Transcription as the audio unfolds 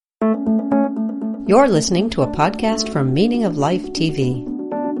You're listening to a podcast from Meaning of Life TV.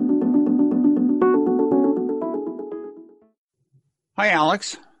 Hi,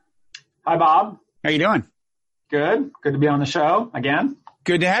 Alex. Hi, Bob. How you doing? Good. Good to be on the show again.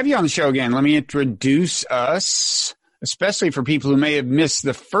 Good to have you on the show again. Let me introduce us, especially for people who may have missed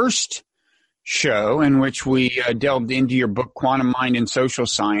the first show in which we delved into your book, Quantum Mind and Social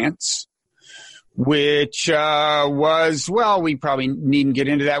Science, which was, well, we probably needn't get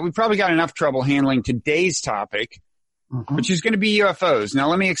into that. We probably got enough trouble handling today's topic, which is going to be UFOs. Now,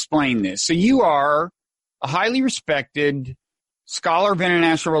 let me explain this. So you are a highly respected scholar of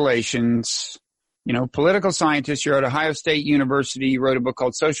international relations, political scientist. You're at Ohio State University. You wrote a book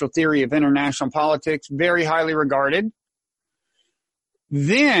called Social Theory of International Politics, very highly regarded.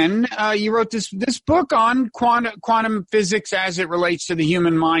 Then you wrote this book on quantum physics as it relates to the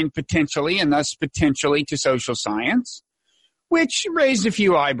human mind potentially, and thus potentially to social science, which raised a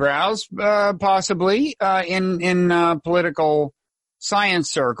few eyebrows, possibly in political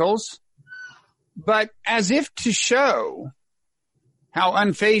science circles. But as if to show how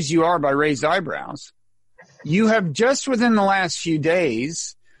unfazed you are by raised eyebrows, you have just within the last few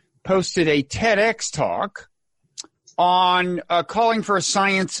days posted a TEDx talk on calling for a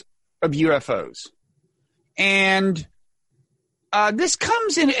science of UFOs. And this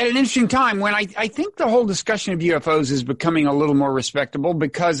comes in at an interesting time when I think the whole discussion of UFOs is becoming a little more respectable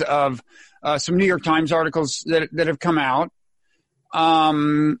because of some New York Times articles that have come out.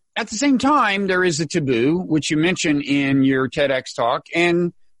 At the same time, there is a taboo, which you mention in your TEDx talk,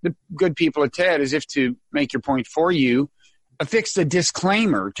 and the good people at TED, as if to make your point for you, affixed a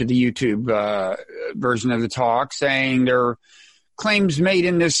disclaimer to the YouTube version of the talk saying there are claims made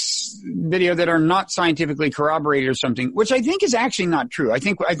in this video that are not scientifically corroborated or something, which I think is actually not true. I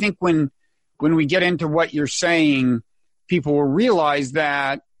think when we get into what you're saying, people will realize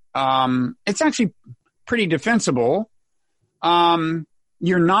that it's actually pretty defensible.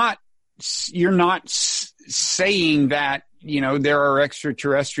 You're not saying that, there are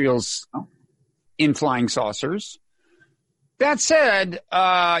extraterrestrials in flying saucers. That said,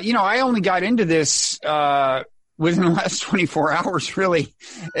 I only got into this within the last 24 hours, really.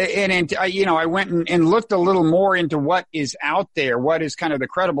 And I went and looked a little more into what is out there, what is kind of the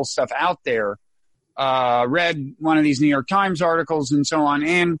credible stuff out there. Read one of these New York Times articles and so on.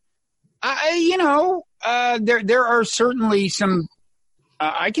 And, there are certainly some,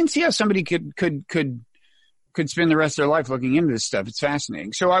 I can see how somebody could spend the rest of their life looking into this stuff. It's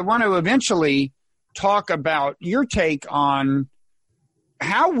fascinating. So I want to eventually talk about your take on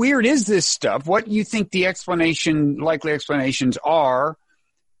how weird is this stuff, what you think the likely explanations are.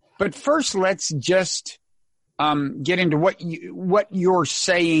 But first, let's just get into what you're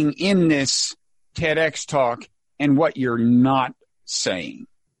saying in this TEDx talk and what you're not saying.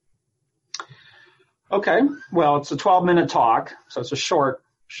 Okay. Well, it's a 12-minute talk, so it's a short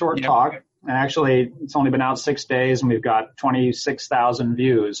talk. And actually, it's only been out 6 days, and we've got 26,000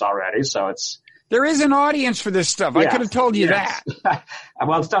 views already. So there is an audience for this stuff. Yeah, I could have told you that.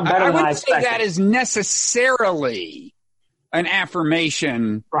 Well, it's done better than I expected. I wouldn't say that is necessarily an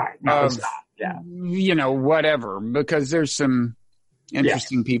affirmation. Right. No, of, it's not. Yeah. Whatever, because there's some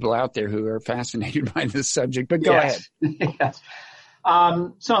interesting people out there who are fascinated by this subject. But go ahead. Yes.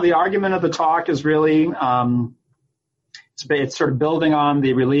 So the argument of the talk is really it's sort of building on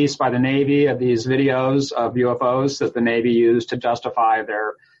the release by the Navy of these videos of UFOs that the Navy used to justify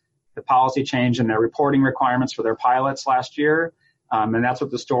the policy change in their reporting requirements for their pilots last year. And that's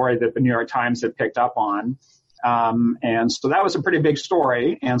what the story that the New York Times had picked up on. And so that was a pretty big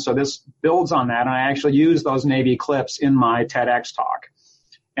story. And so this builds on that. And I actually used those Navy clips in my TEDx talk.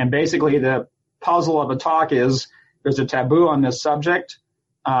 And basically the puzzle of a talk is there's a taboo on this subject.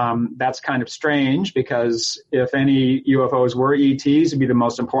 That's kind of strange because if any UFOs were ETs, it'd be the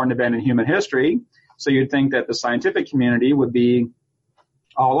most important event in human history. So you'd think that the scientific community would be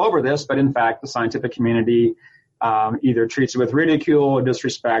all over this, but in fact, the scientific community either treats it with ridicule or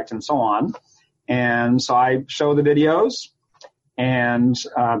disrespect and so on. And so I show the videos, and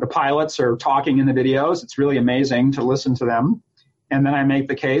the pilots are talking in the videos. It's really amazing to listen to them. And then I make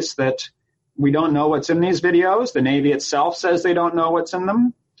the case that we don't know what's in these videos. The Navy itself says they don't know what's in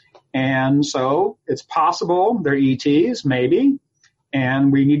them. And so it's possible they're ETs, maybe,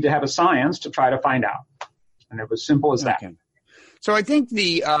 and we need to have a science to try to find out. And it was simple as that. So I think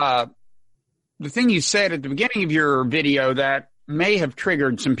the thing you said at the beginning of your video that may have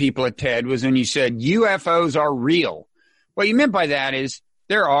triggered some people at TED was when you said UFOs are real. What you meant by that is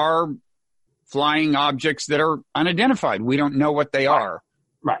there are flying objects that are unidentified. We don't know what they are.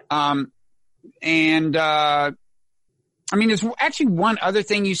 Right. And I mean, there's actually one other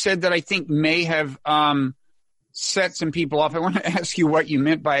thing you said that I think may have set some people off. I want to ask you what you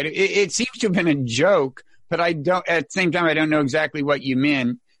meant by it. It seems to have been a joke, but at the same time, I don't know exactly what you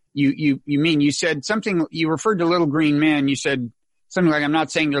mean. You said something, you referred to little green men. You said something like, I'm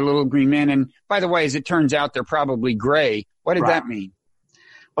not saying they're little green men. And by the way, as it turns out, they're probably gray. What did that mean?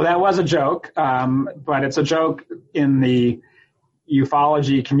 Well, that was a joke, but it's a joke in the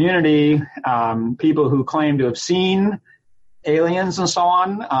ufology community. People who claim to have seen aliens and so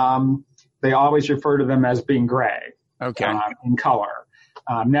on, they always refer to them as being gray, in color,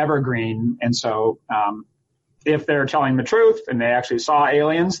 never green. And so if they're telling the truth and they actually saw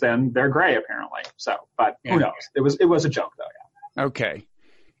aliens, then they're gray apparently. So, but who knows? It was a joke though. Yeah. Okay.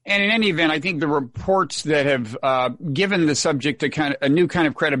 And in any event, I think the reports that have given the subject a new kind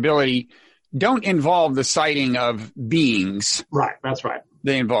of credibility don't involve the sighting of beings. Right. That's right.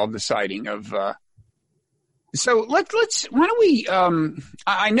 They involve the sighting of. So let's. Why don't we?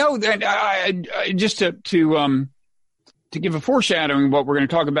 I know that just to give a foreshadowing of what we're going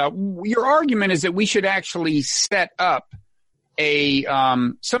to talk about. Your argument is that we should actually set up a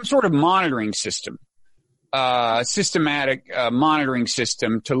some sort of monitoring system. Systematic monitoring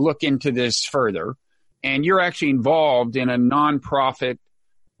system to look into this further, and you're actually involved in a nonprofit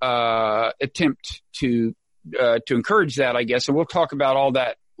attempt to encourage that, I guess. And we'll talk about all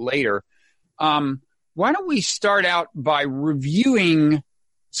that later. Why don't we start out by reviewing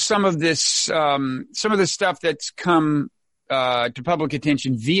some of this, some of the stuff that's come to public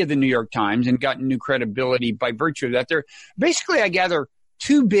attention via the New York Times and gotten new credibility by virtue of that. There, basically, I gather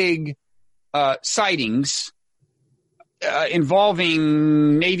two big sightings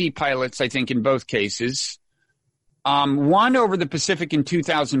involving Navy pilots, I think, in both cases. One over the Pacific in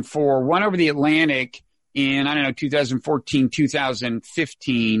 2004, one over the Atlantic in, 2014,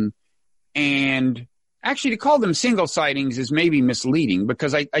 2015. And actually, to call them single sightings is maybe misleading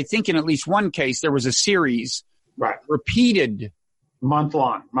because I think in at least one case there was a series, repeated. Month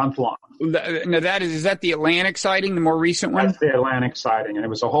long. Now is that the Atlantic sighting, the more recent one? That's the Atlantic sighting, and it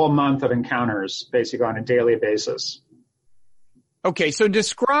was a whole month of encounters, basically on a daily basis. Okay, so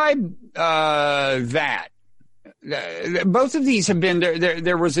describe that. Both of these have been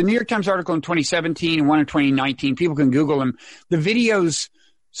there was a New York Times article in 2017 and one in 2019. People can Google them. The videos,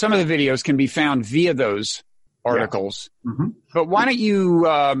 some of the videos can be found via those articles. Yeah. Mm-hmm. But why don't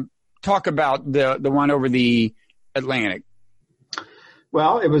you talk about the one over the Atlantic?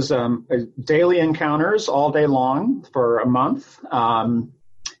 Well, it was daily encounters all day long for a month. And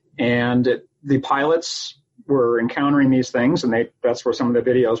the pilots were encountering these things, and that's where some of the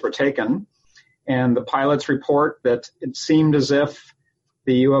videos were taken. And the pilots report that it seemed as if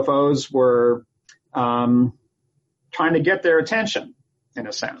the UFOs were trying to get their attention, in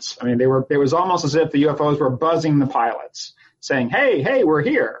a sense. I mean, it was almost as if the UFOs were buzzing the pilots, saying, hey, we're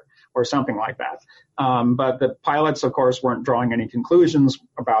here, or something like that. But the pilots, of course, weren't drawing any conclusions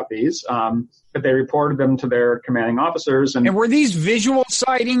about these, but they reported them to their commanding officers. And were these visual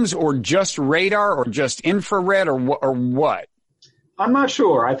sightings or just radar or just infrared or what? I'm not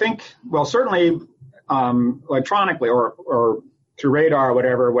sure. I think, well, certainly electronically or through radar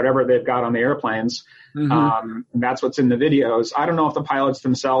or whatever they've got on the airplanes. Mm-hmm. And that's what's in the videos. I don't know if the pilots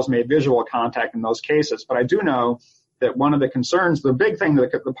themselves made visual contact in those cases, but I do know that one of the concerns, the big thing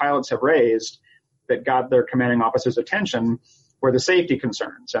that the pilots have raised that got their commanding officer's attention were the safety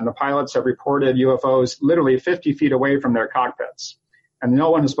concerns. And the pilots have reported UFOs literally 50 feet away from their cockpits. And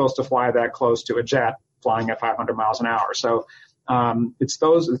no one is supposed to fly that close to a jet flying at 500 miles an hour. So it's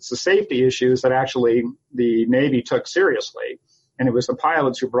the safety issues that actually the Navy took seriously. And it was the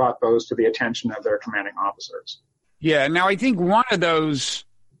pilots who brought those to the attention of their commanding officers. Yeah. Now, I think one of those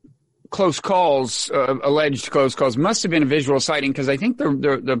close calls, alleged close calls, must have been a visual sighting because I think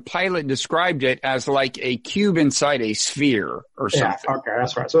the pilot described it as like a cube inside a sphere or something. Yeah, okay,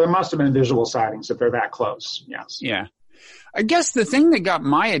 that's right. So there must have been visual sightings if they're that close. Yes. Yeah. I guess the thing that got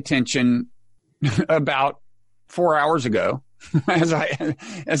my attention about 4 hours ago, as I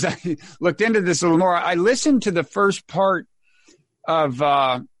looked into this a little more, I listened to the first part of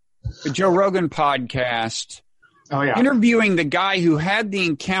the Joe Rogan podcast. Oh, yeah. Interviewing the guy who had the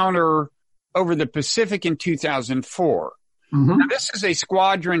encounter over the Pacific in 2004. Mm-hmm. Now, this is a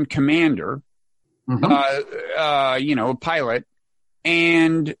squadron commander, mm-hmm. A pilot.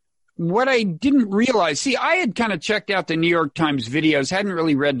 And what I didn't realize, I had kind of checked out the New York Times videos, hadn't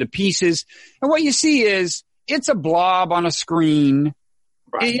really read the pieces. And what you see is it's a blob on a screen.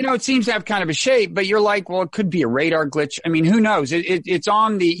 Right. It seems to have kind of a shape, but you're like, well, it could be a radar glitch. I mean, who knows? It's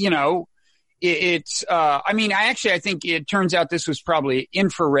on the, I think it turns out this was probably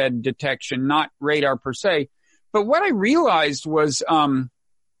infrared detection, not radar per se. But what I realized was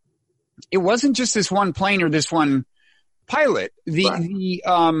it wasn't just this one plane or this one pilot.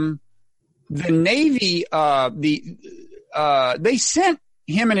 The Navy they sent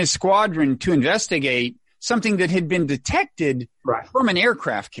him and his squadron to investigate something that had been detected from an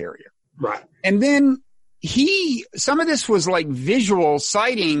aircraft carrier. Right. And then some of this was like visual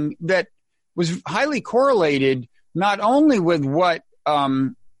sighting that was highly correlated not only with what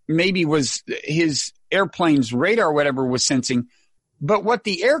maybe was his airplane's radar or whatever was sensing, but what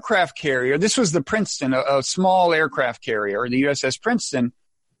the aircraft carrier, this was the Princeton, a small aircraft carrier, the USS Princeton,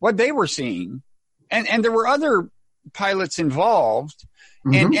 what they were seeing. And there were other pilots involved.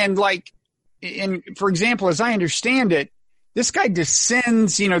 And for example, as I understand it, this guy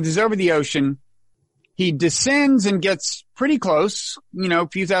descends, this is over the ocean. He descends and gets pretty close, a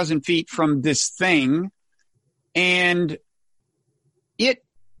few thousand feet from this thing. And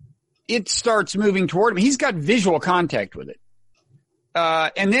it starts moving toward him. He's got visual contact with it.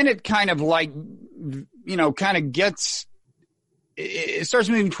 And then it kind of it starts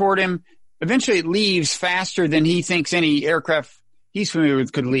moving toward him. Eventually it leaves faster than he thinks any aircraft he's familiar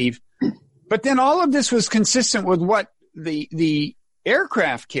with could leave. But then all of this was consistent with what the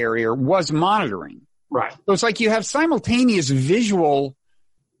aircraft carrier was monitoring. Right. So it's like you have simultaneous visual,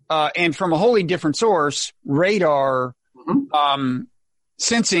 and from a wholly different source, radar,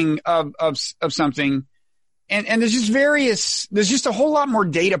 sensing of something. And there's just a whole lot more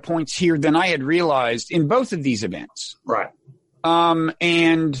data points here than I had realized in both of these events. Right.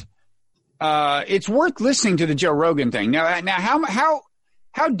 And it's worth listening to the Joe Rogan thing. Now,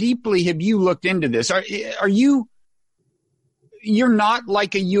 how deeply have you looked into this? You're not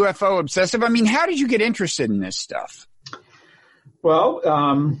like a UFO obsessive? I mean, how did you get interested in this stuff? Well,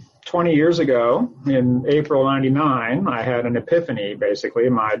 20 years ago, in April 99, I had an epiphany, basically.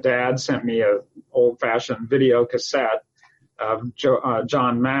 My dad sent me an old-fashioned video cassette of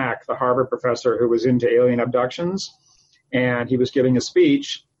John Mack, the Harvard professor who was into alien abductions, and he was giving a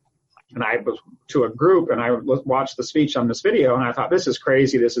speech, and I was to a group, and I watched the speech on this video, and I thought, this is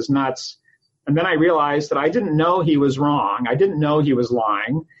crazy, this is nuts. And then I realized that I didn't know he was wrong. I didn't know he was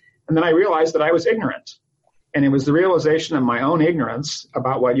lying. And then I realized that I was ignorant. And it was the realization of my own ignorance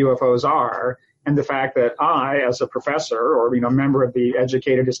about what UFOs are and the fact that I, as a professor or, member of the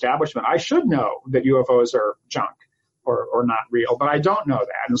educated establishment, I should know that UFOs are junk or not real, but I don't know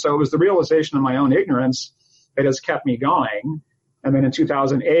that. And so it was the realization of my own ignorance that has kept me going. And then in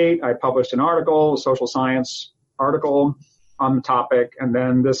 2008, I published an article, a social science article on the topic. And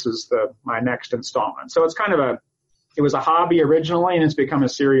then this is my next installment. So it's it was a hobby originally, and it's become a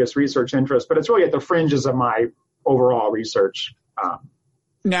serious research interest, but it's really at the fringes of my overall research.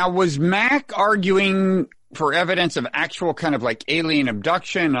 Now, was Mack arguing for evidence of actual kind of like alien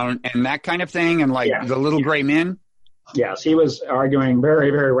abduction and that kind of thing, and the little gray men? Yes, he was arguing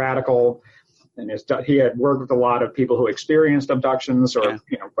very, very radical, and he had worked with a lot of people who experienced abductions or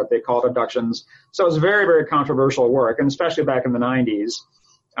what they called abductions. So it was very, very controversial work, and especially back in the 90s.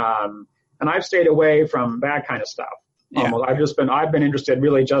 And I've stayed away from that kind of stuff. Yeah. I've been interested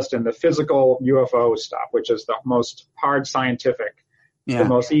really just in the physical UFO stuff, which is the most hard scientific, the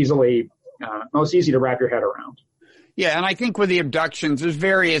most easy to wrap your head around. Yeah, and I think with the abductions, there's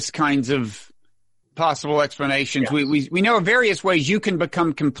various kinds of possible explanations. Yeah. We know of various ways you can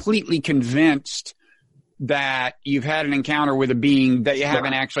become completely convinced that you've had an encounter with a being that you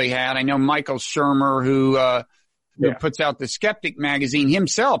haven't actually had. I know Michael Shermer, who puts out the Skeptic magazine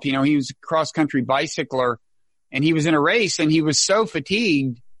himself. He was a cross-country bicycler, and he was in a race, and he was so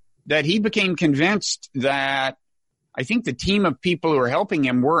fatigued that he became convinced that I think the team of people who were helping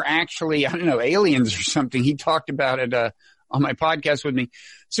him were actually, aliens or something. He talked about it on my podcast with me.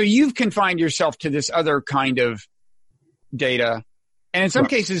 So you've confined yourself to this other kind of data. And in some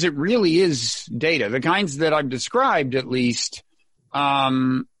cases, it really is data. The kinds that I've described, at least,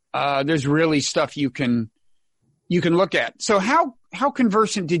 there's really stuff you can look at. So how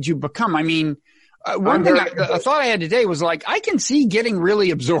conversant did you become? I mean, one thing a thought I had today was I can see getting really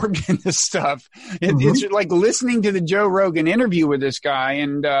absorbed in this stuff. It's like listening to the Joe Rogan interview with this guy.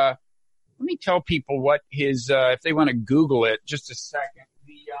 And let me tell people what his, if they want to Google it, just a second.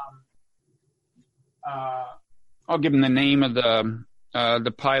 I'll give them the name of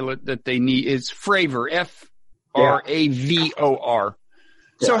the pilot that they need. Is Fravor, Fravor.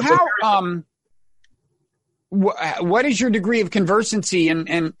 So how, what is your degree of conversancy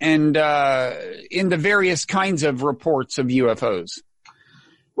and in the various kinds of reports of UFOs?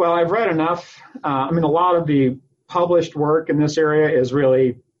 Well, I've read enough. A lot of the published work in this area is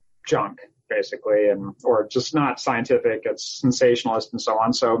really junk, basically, or just not scientific. It's sensationalist and so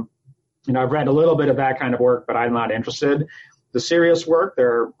on. So I've read a little bit of that kind of work, but I'm not interested. The serious work,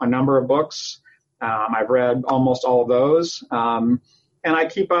 there are a number of books. I've read almost all of those. And I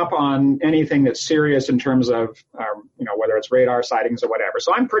keep up on anything that's serious in terms of, whether it's radar sightings or whatever.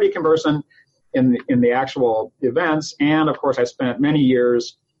 So I'm pretty conversant in the actual events. And of course, I spent many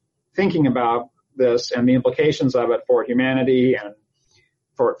years thinking about this and the implications of it for humanity and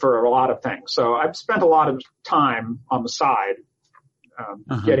for a lot of things. So I've spent a lot of time on the side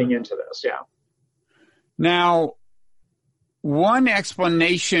getting into this. Yeah. Now, one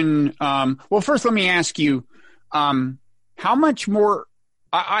explanation, well, first let me ask you, how much more,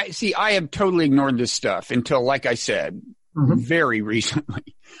 I have totally ignored this stuff until, like I said, very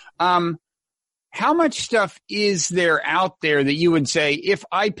recently. How much stuff is there out there that you would say, if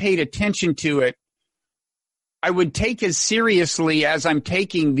I paid attention to it, I would take as seriously as I'm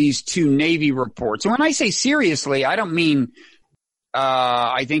taking these two Navy reports? And when I say seriously, I don't mean,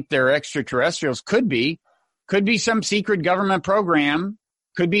 I think they're extraterrestrials. Could be some secret government program,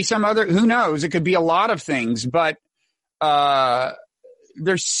 could be some other, who knows? It could be a lot of things, but,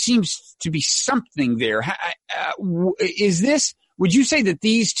 there seems to be something there. Would you say that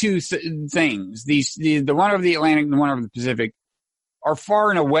these two things, the one over the Atlantic and the one over the Pacific, are far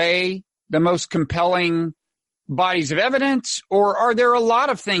and away the most compelling bodies of evidence, or are there a lot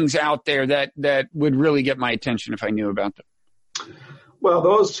of things out there that would really get my attention if I knew about them? Well,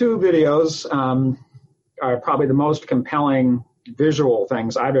 those two videos are probably the most compelling visual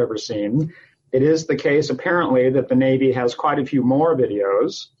things I've ever seen. It is the case, apparently, that the Navy has quite a few more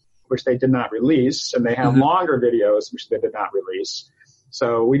videos, which they did not release, and they have longer videos, which they did not release.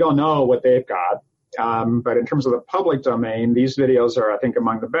 So we don't know what they've got. But in terms of the public domain, these videos are, I think,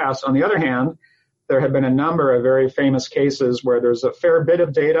 among the best. On the other hand, there have been a number of very famous cases where there's a fair bit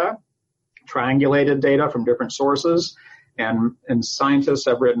of data, triangulated data from different sources, and scientists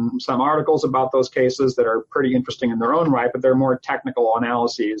have written some articles about those cases that are pretty interesting in their own right, but they're more technical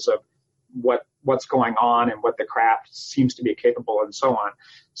analyses of what's going on and what the craft seems to be capable and so on.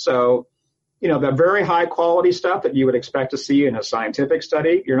 So, the very high quality stuff that you would expect to see in a scientific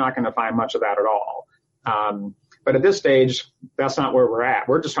study, you're not going to find much of that at all. But at this stage, that's not where we're at.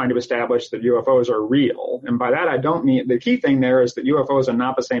 We're just trying to establish that UFOs are real. And by that, I don't mean, the key thing there is that UFOs are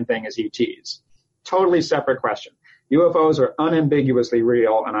not the same thing as ETs. Totally separate question. UFOs are unambiguously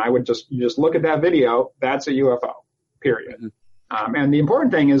real. And you just look at that video, that's a UFO, period. And the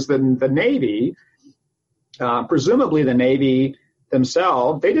important thing is that the Navy, presumably the Navy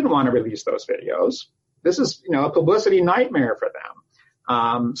themselves, they didn't want to release those videos. This is, a publicity nightmare for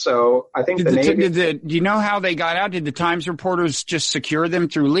them. So I think the Navy... Do you know how they got out? Did the Times reporters just secure them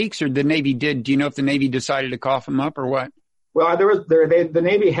through leaks, or the Navy did? Do you know if the Navy decided to cough them up or what? Well, the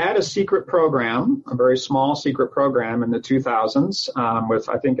Navy had a secret program, a very small secret program in the 2000s with,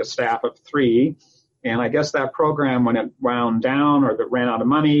 I think, a staff of 3. And I guess that program, when it wound down or that ran out of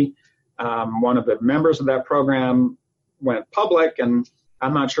money, one of the members of that program went public, and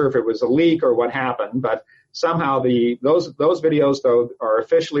I'm not sure if it was a leak or what happened, but somehow those videos, though, are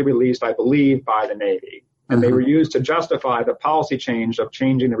officially released, I believe, by the Navy. And they were used to justify the policy change of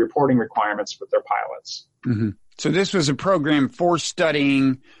changing the reporting requirements with their pilots. So this was a program for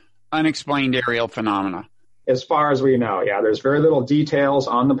studying unexplained aerial phenomena. As far as we know, yeah, there's very little details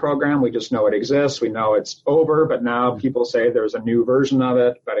on the program. We just know it exists. We know it's over, but now people say there's a new version of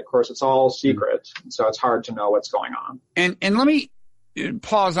it. But of course, it's all secret, so it's hard to know what's going on. And let me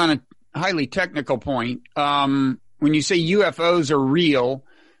pause on a highly technical point. When you say UFOs are real,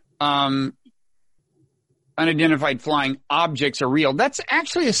 unidentified flying objects are real, that's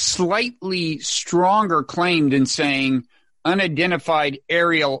actually a slightly stronger claim than saying unidentified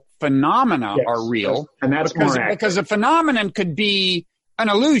aerial phenomena are real. And that's because a phenomenon could be an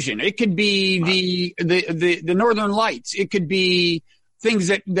illusion. It could be the northern lights. It could be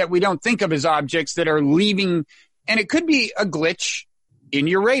things that we don't think of as objects that are leaving, and it could be a glitch in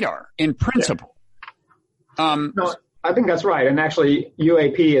your radar in principle. No, I think that's right. And actually,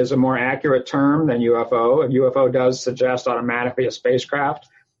 UAP is a more accurate term than UFO. And UFO does suggest automatically a spacecraft.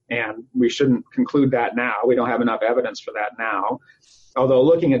 And we shouldn't conclude that now. We don't have enough evidence for that now. Although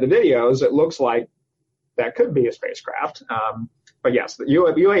looking at the videos, it looks like that could be a spacecraft. But yes, the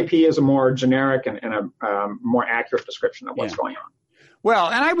UAP is a more generic and a more accurate description of what's going on. Well,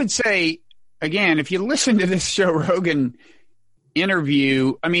 and I would say, again, if you listen to this Joe Rogan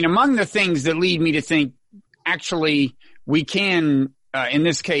interview, I mean, among the things that lead me to think, actually, we can, in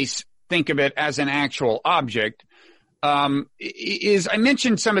this case, think of it as an actual object, is I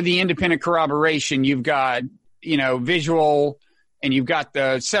mentioned some of the independent corroboration. You've got, visual, and you've got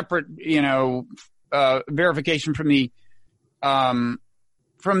the separate, verification from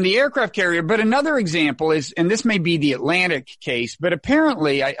from the aircraft carrier. But another example is, and this may be the Atlantic case, but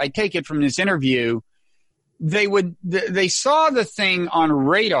apparently I take it from this interview, they saw the thing on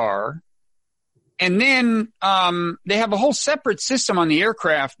radar, and then they have a whole separate system on the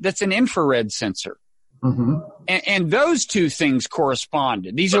aircraft that's an infrared sensor. Mm-hmm. And those two things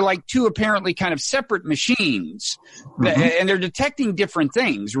corresponded. These are like two apparently kind of separate machines, and they're detecting different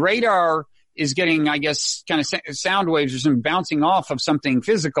things. Radar is getting, I guess, kind of sound waves or some bouncing off of something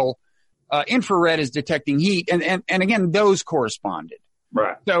physical. Infrared is detecting heat, and again, those corresponded.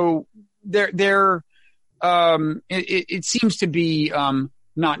 Right. So it seems to be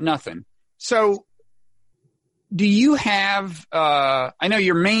not nothing. So do you have, I know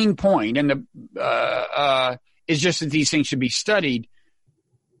your main point is just that these things should be studied,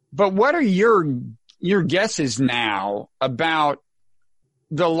 but what are your guesses now about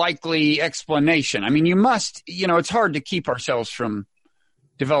the likely explanation? I mean, you must, it's hard to keep ourselves from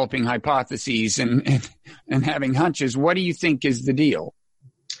developing hypotheses and having hunches. What do you think is the deal?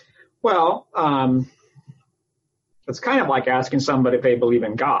 Well, it's kind of like asking somebody if they believe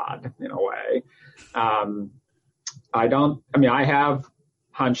in God in a way. I have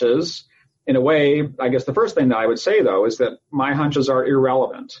hunches. In a way, I guess the first thing that I would say, though, is that my hunches are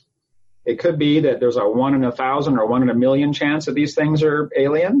irrelevant. It could be that there's a 1 in 1,000 or 1 in a million chance that these things are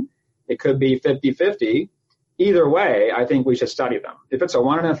alien. It could be 50-50. Either way, I think we should study them. If it's a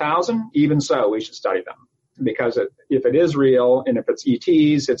 1 in 1,000, even so, we should study them. Because if it is real and if it's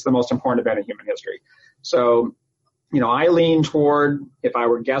ETs, it's the most important event in human history. So, I lean toward, if I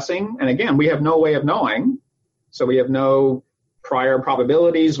were guessing, and again, we have no way of knowing. So we have no prior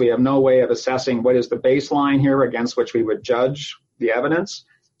probabilities. We have no way of assessing what is the baseline here against which we would judge the evidence.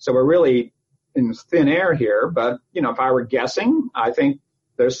 So we're really in thin air here. But, if I were guessing, I think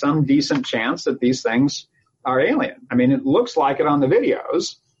there's some decent chance that these things are alien. I mean, it looks like it on the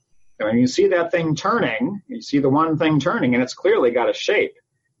videos. When you see that thing turning, you see the one thing turning, and it's clearly got a shape.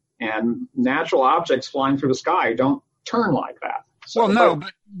 And natural objects flying through the sky don't turn like that. So, well, no,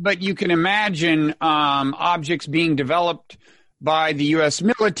 but you can imagine objects being developed by the U.S.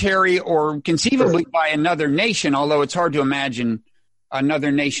 military or conceivably by another nation, although it's hard to imagine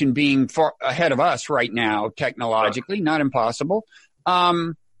another nation being far ahead of us right now, technologically, not impossible.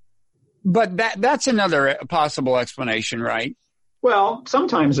 But that's another possible explanation, right? Well,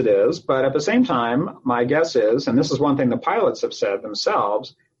 sometimes it is, but at the same time, my guess is, and this is one thing the pilots have said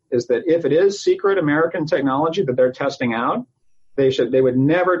themselves, is that if it is secret American technology that they're testing out, they would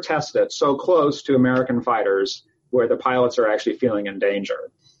never test it so close to American fighters where the pilots are actually feeling in danger.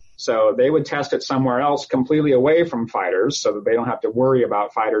 So they would test it somewhere else completely away from fighters so that they don't have to worry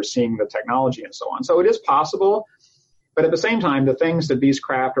about fighters seeing the technology and so on. So it is possible, but at the same time, the things that these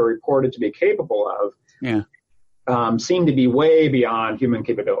craft are reported to be capable of seem to be way beyond human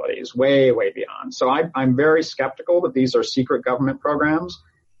capabilities, way, way beyond. So I'm very skeptical that these are secret government programs,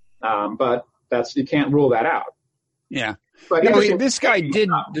 but you can't rule that out. Yeah. But this guy did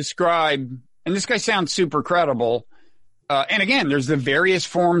describe, and this guy sounds super credible. And again, there's the various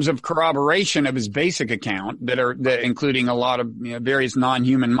forms of corroboration of his basic account that including a lot of various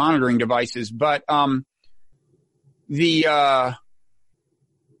non-human monitoring devices. But and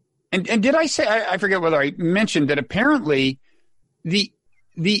did I say, I forget whether I mentioned that apparently the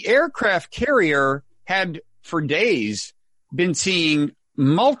aircraft carrier had for days been seeing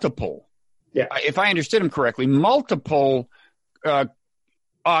multiple, if I understood him correctly, multiple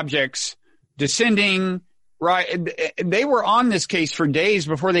objects descending, right? They were on this case for days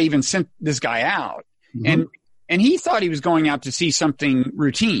before they even sent this guy out. Mm-hmm. And he thought he was going out to see something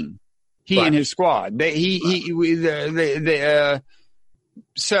routine. He and his squad.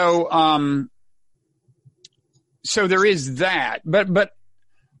 So there is that, but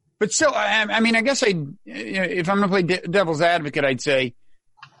still, I mean, I guess if I'm going to play devil's advocate, I'd say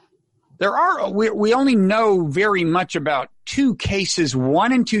we only know very much about two cases,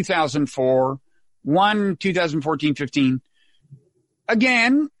 one in 2004, one 2014-15.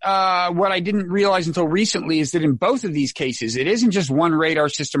 Again, what I didn't realize until recently is that in both of these cases, it isn't just one radar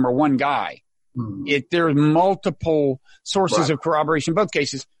system or one guy. There are multiple sources of corroboration in both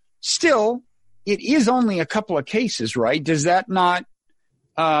cases. Still, it is only a couple of cases, right? Does that not?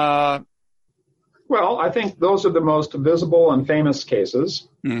 Well, I think those are the most visible and famous cases.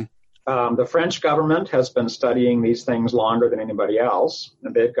 The French government has been studying these things longer than anybody else,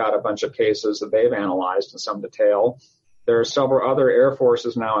 and they've got a bunch of cases that they've analyzed in some detail. There are several other air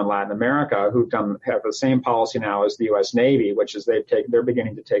forces now in Latin America who have the same policy now as the U.S. Navy, which is they're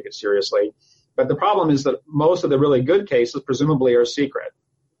beginning to take it seriously. But the problem is that most of the really good cases presumably are secret.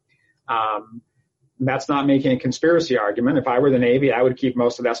 That's not making a conspiracy argument. If I were the Navy, I would keep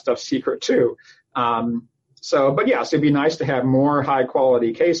most of that stuff secret too. But yes, it'd be nice to have more high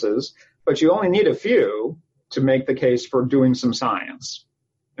quality cases, but you only need a few to make the case for doing some science.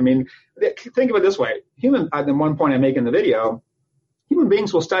 I mean, think of it this way. At one point I make in the video, human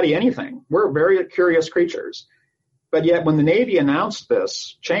beings will study anything. We're very curious creatures. But yet when the Navy announced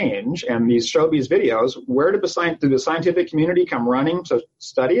this change and showed these videos, where did the scientific community come running to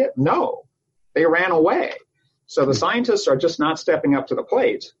study it? No, they ran away. So the scientists are just not stepping up to the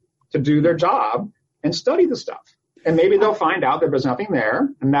plate to do their job and study the stuff. And maybe they'll find out that there's nothing there,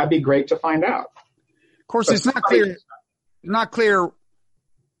 and that'd be great to find out. Of course, it's not clear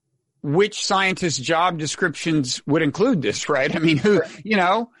which scientists' job descriptions would include this, right? I mean,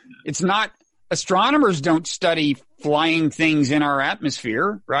 it's not, astronomers don't study flying things in our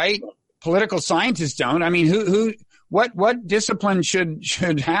atmosphere, right? Political scientists don't. I mean, what discipline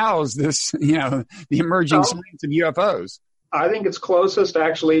should house this, the emerging science of UFOs? I think it's closest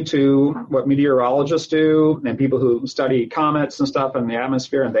actually to what meteorologists do and people who study comets and stuff in the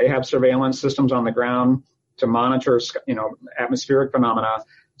atmosphere, and they have surveillance systems on the ground to monitor, atmospheric phenomena.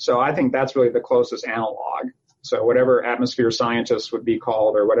 So I think that's really the closest analog. So whatever atmosphere scientists would be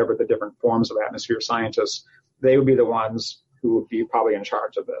called, or whatever the different forms of atmosphere scientists, they would be the ones who would be probably in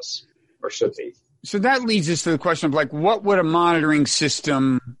charge of this, or should be. So that leads us to the question of what would a monitoring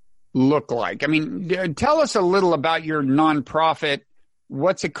system look like? I mean, tell us a little about your nonprofit.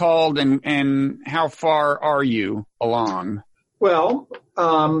 What's it called, and how far are you along? Well,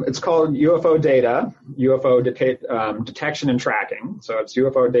 it's called UFO Data, UFO Detection and Tracking. So it's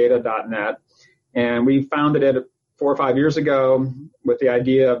ufodata.net. And we founded it 4 or 5 years ago with the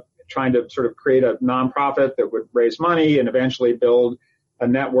idea of trying to sort of create a nonprofit that would raise money and eventually build a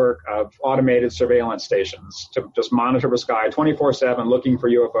network of automated surveillance stations to just monitor the sky 24/7, looking for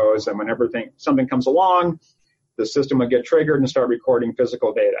UFOs. And whenever something comes along, the system would get triggered and start recording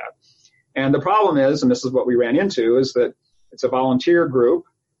physical data. And the problem is, and this is what we ran into, is that it's a volunteer group.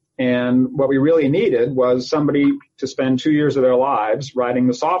 And what we really needed was somebody to spend 2 years of their lives writing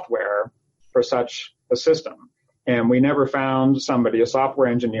the software for such a system. And we never found a software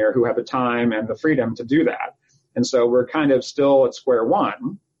engineer who had the time and the freedom to do that. And so we're kind of still at square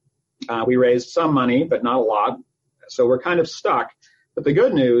one. We raised some money, but not a lot. So we're kind of stuck. But the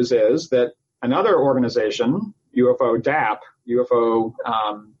good news is that another organization, UFO DAP, UFO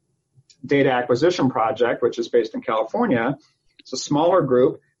Data Acquisition Project, which is based in California, it's a smaller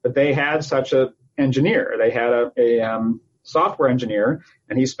group, but they had such an engineer. They had a software engineer,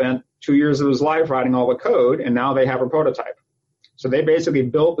 and he spent 2 years of his life writing all the code, and now they have a prototype. So they basically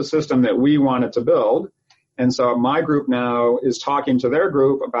built the system that we wanted to build. And so my group now is talking to their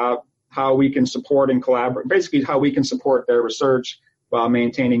group about how we can support and collaborate, basically how we can support their research while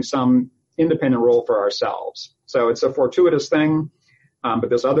maintaining some independent role for ourselves. So it's a fortuitous thing, but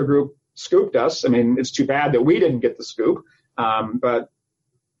this other group scooped us. I mean, it's too bad that we didn't get the scoop, but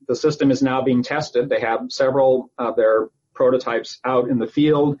the system is now being tested. They have several of their prototypes out in the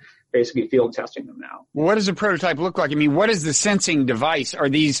field, basically field testing them now. What does a prototype look like? I mean, what is the sensing device? Are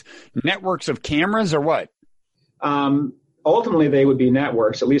these networks of cameras or what? Ultimately, they would be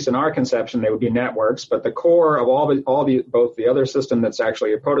networks. At least in our conception, they would be networks. But the core of both the other system that's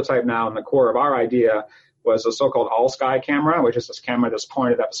actually a prototype now and the core of our idea was a so-called all-sky camera, which is this camera that's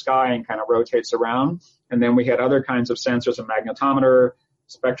pointed at the sky and kind of rotates around. And then we had other kinds of sensors, a magnetometer,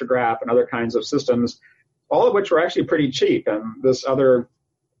 spectrograph, and other kinds of systems, all of which were actually pretty cheap. And this other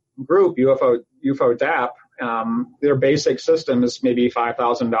group, UFO DAP, their basic system is maybe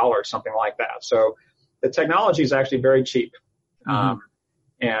 $5,000, something like that. So the technology is actually very cheap, and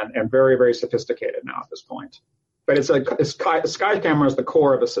very, very sophisticated now at this point. But a sky camera is the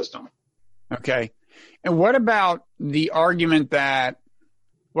core of the system. Okay. And what about the argument that,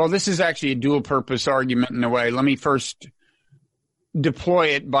 well, this is actually a dual purpose argument in a way. Let me first deploy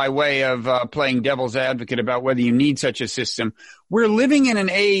it by way of playing devil's advocate about whether you need such a system. We're living in an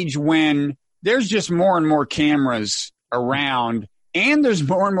age when there's just more and more cameras around, and there's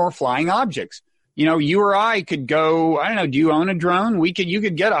more and more flying objects. You know, you or I could go, I don't know, do you own a drone? You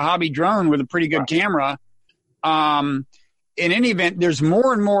could get a hobby drone with a pretty good camera. In any event, there's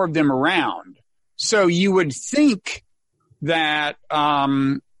more and more of them around. So you would think that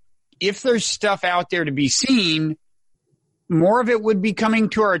if there's stuff out there to be seen, more of it would be coming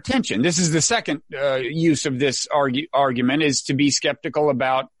to our attention. This is the second use of this argument, is to be skeptical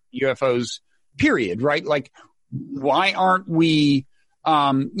about UFOs, period, right? Like, why aren't we,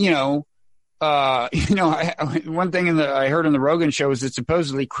 one thing I heard on the Rogan show is that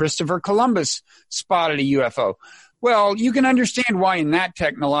supposedly Christopher Columbus spotted a UFO. Well, you can understand why in that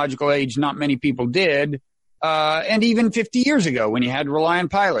technological age not many people did, and even 50 years ago when you had to rely on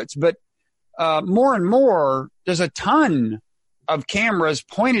pilots. But more and more, there's a ton of cameras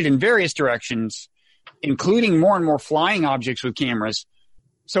pointed in various directions, including more and more flying objects with cameras.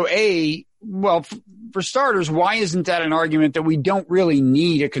 So for starters, why isn't that an argument that we don't really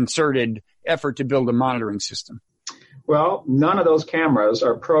need a concerted effort to build a monitoring system? Well, none of those cameras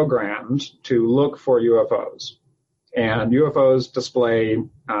are programmed to look for UFOs. And UFOs display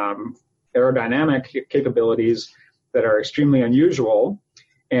aerodynamic capabilities that are extremely unusual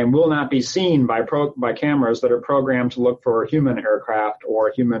and will not be seen by cameras that are programmed to look for human aircraft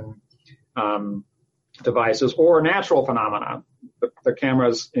or human devices or natural phenomena. The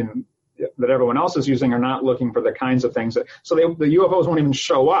cameras that everyone else is using are not looking for the kinds of things so the UFOs won't even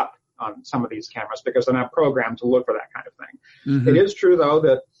show up on some of these cameras because they're not programmed to look for that kind of thing. Mm-hmm. It is true, though,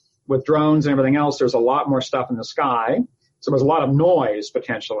 that with drones and everything else, there's a lot more stuff in the sky. So there's a lot of noise,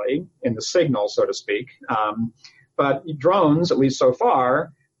 potentially, in the signal, so to speak. But drones, at least so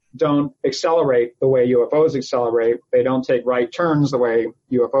far, don't accelerate the way UFOs accelerate. They don't take right turns the way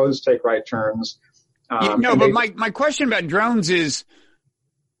UFOs take right turns. But my question about drones is,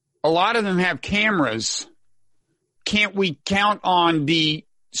 a lot of them have cameras. Can't we count on the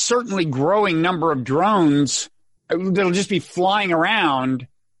certainly growing number of drones that'll just be flying around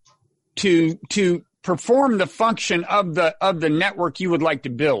to perform the function of the network you would like to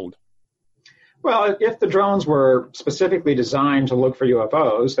build? Well, if the drones were specifically designed to look for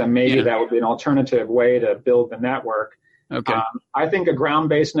UFOs, then maybe that would be an alternative way to build the network. Okay. I think a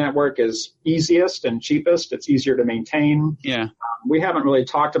ground-based network is easiest and cheapest. It's easier to maintain. Yeah. We haven't really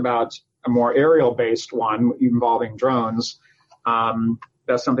talked about a more aerial-based one involving drones.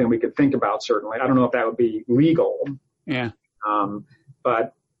 That's something we could think about, certainly. I don't know if that would be legal. Yeah.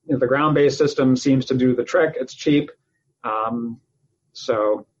 But the ground-based system seems to do the trick. It's cheap.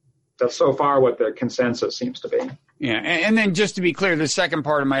 So that's so far what the consensus seems to be. Yeah. And then just to be clear, the second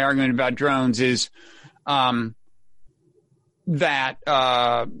part of my argument about drones is that,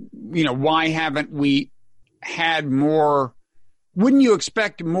 why haven't we had more? Wouldn't you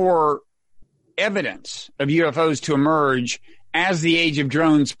expect more evidence of UFOs to emerge as the age of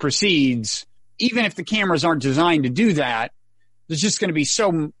drones proceeds? Even if the cameras aren't designed to do that, there's just going to be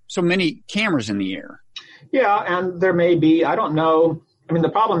so many cameras in the air. Yeah, and there may be, I don't know. I mean, the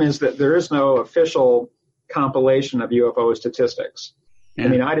problem is that there is no official compilation of UFO statistics. Yeah.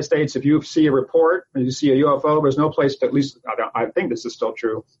 In the United States, if you see a report, or you see a UFO, there's no place to, at least I think this is still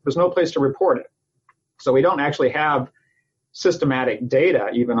true, there's no place to report it. So we don't actually have systematic data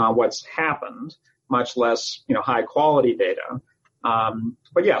even on what's happened, much less, high quality data.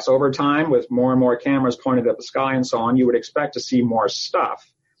 But yes, over time, with more and more cameras pointed at the sky and so on, you would expect to see more stuff.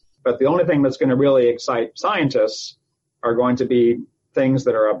 But the only thing that's going to really excite scientists are going to be things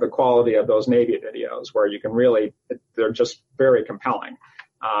that are of the quality of those Navy videos, where you can really, they're just very compelling.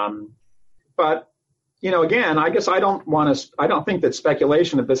 But, again, I guess I don't think that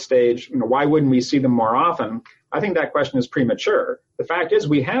speculation at this stage, why wouldn't we see them more often? I think that question is premature. The fact is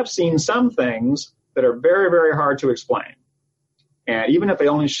we have seen some things that are very, very hard to explain. And even if they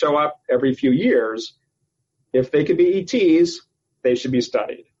only show up every few years, if they could be ETs, they should be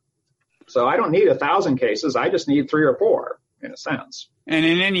studied. So I don't need 1,000 cases. I just need 3 or 4, in a sense. And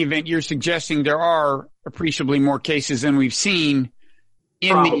in any event, you're suggesting there are appreciably more cases than we've seen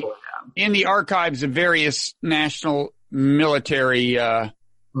in the archives of various national military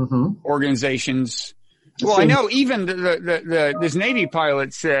organizations. Well, I know even this Navy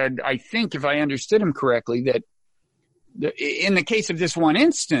pilot said, I think if I understood him correctly, that in the case of this one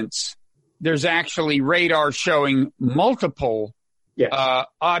instance, there's actually radar showing multiple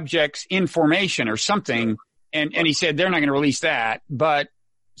objects in formation or something. And he said they're not going to release that, but it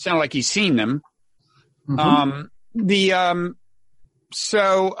sounded like he's seen them. I'll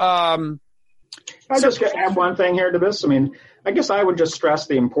just add one thing here to this. I mean, I guess I would just stress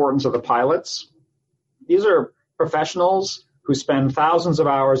the importance of the pilots. These are professionals who spend thousands of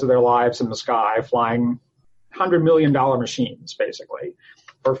hours of their lives in the sky flying $100 million machines, basically,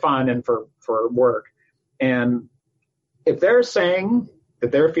 for fun and for work. And if they're saying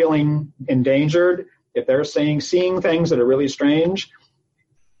that they're feeling endangered, if they're seeing things that are really strange,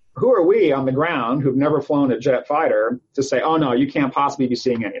 who are we on the ground who've never flown a jet fighter to say, oh, no, you can't possibly be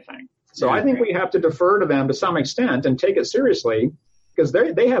seeing anything? So I think we have to defer to them to some extent and take it seriously, because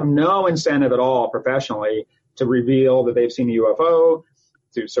they have no incentive at all professionally to reveal that they've seen a UFO,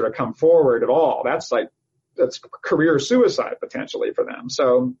 to sort of come forward at all. That's career suicide potentially for them.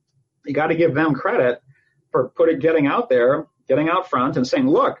 So you got to give them credit for getting out there, getting out front and saying,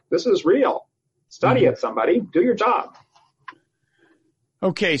 look, this is real. Study it, somebody. Do your job.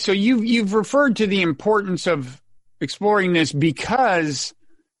 Okay, so you've referred to the importance of exploring this because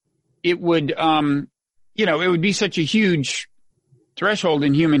it would, it would be such a huge threshold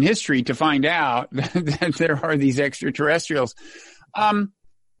in human history to find out that there are these extraterrestrials. Now,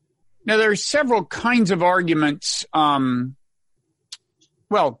 there are several kinds of arguments. Well,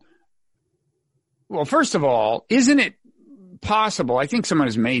 first of all, isn't it possible? I think someone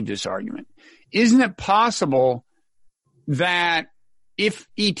has made this argument. Isn't it possible that if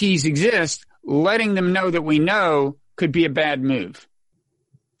ETs exist, letting them know that we know could be a bad move?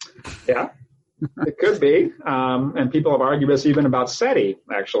 Yeah, it could be. And people have argued this even about SETI,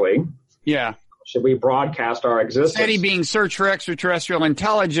 actually. Yeah. Should we broadcast our existence? SETI being Search for Extraterrestrial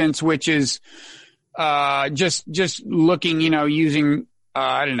Intelligence, which is just looking, using,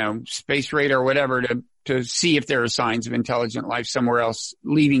 space radar or whatever to see if there are signs of intelligent life somewhere else,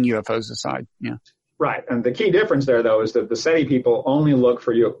 leaving UFOs aside. Yeah. Right. And the key difference there, though, is that the SETI people only look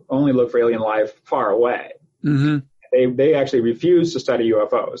for alien life far away. Mm-hmm. They actually refuse to study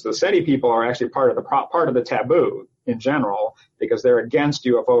UFOs. The SETI people are actually part of the taboo in general because they're against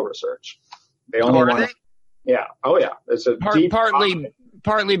UFO research. They only want to. Yeah. Oh, yeah. It's a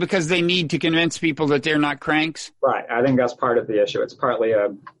partly because they need to convince people that they're not cranks. Right. I think that's part of the issue. It's partly a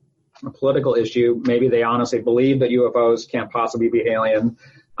political issue. Maybe they honestly believe that UFOs can't possibly be alien.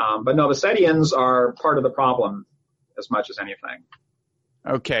 But no, the SETIans are part of the problem as much as anything.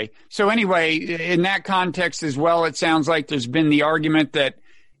 Okay. So anyway, in that context as well, it sounds like there's been the argument that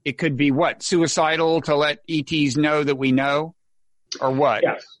it could be suicidal to let ETs know that we know, or what?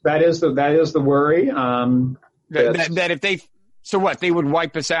 Yes, that is the worry. That if they would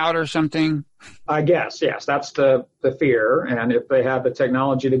wipe us out or something? I guess, yes, that's the fear. And if they have the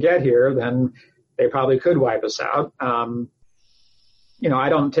technology to get here, then they probably could wipe us out. I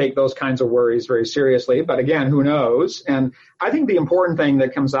don't take those kinds of worries very seriously, but again, who knows? And I think the important thing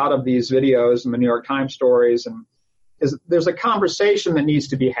that comes out of these videos and the New York Times stories is there's a conversation that needs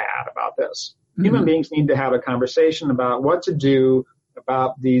to be had about this. Mm-hmm. Human beings need to have a conversation about what to do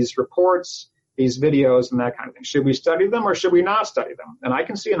about these reports, these videos, and that kind of thing. Should we study them or should we not study them? And I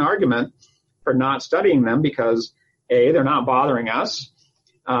can see an argument for not studying them because, A, they're not bothering us.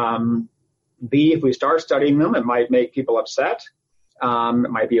 B, if we start studying them, it might make people upset. It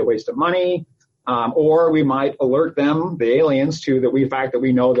might be a waste of money, or we might alert them, the aliens, to the fact that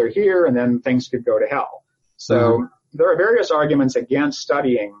we know they're here, and then things could go to hell. So there are various arguments against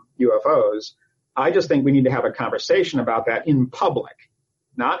studying UFOs. I just think we need to have a conversation about that in public,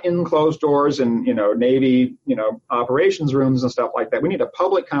 not in closed doors and Navy operations rooms and stuff like that. We need a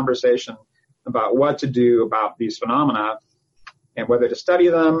public conversation about what to do about these phenomena and whether to study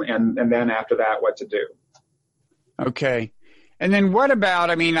them, and then after that, what to do. Okay. And then what about,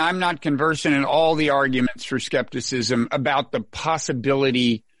 I'm not conversant in all the arguments for skepticism about the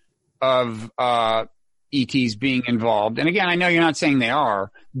possibility of ETs being involved. And again, I know you're not saying they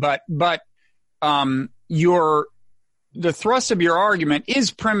are, but the thrust of your argument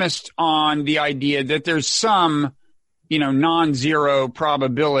is premised on the idea that there's some, non-zero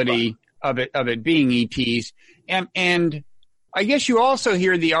probability of it being ETs. And I guess you also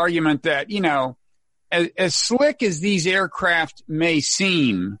hear the argument that, as slick as these aircraft may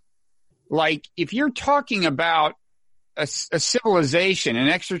seem, like if you're talking about a civilization, an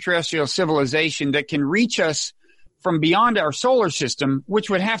extraterrestrial civilization that can reach us from beyond our solar system, which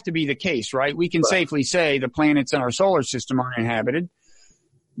would have to be the case, right? We can safely say the planets in our solar system aren't inhabited.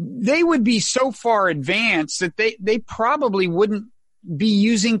 They would be so far advanced that they probably wouldn't be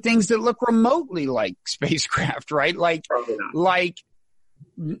using things that look remotely like spacecraft, right? I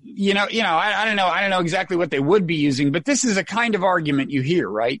don't know exactly what they would be using, but this is a kind of argument you hear,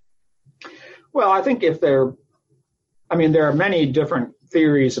 right? Well, I think there are many different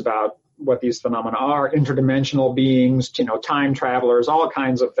theories about what these phenomena are, interdimensional beings, time travelers, all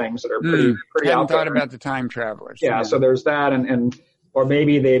kinds of things that are pretty I haven't out there. Thought about the time travelers. Yeah, so there's that, or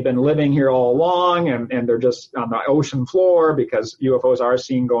maybe they've been living here all along and they're just on the ocean floor because UFOs are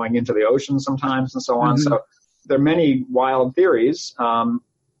seen going into the ocean sometimes and so on. Mm-hmm. So there are many wild theories. But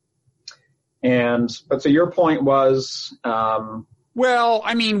so your point was,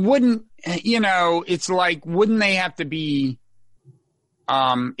 wouldn't they have to be,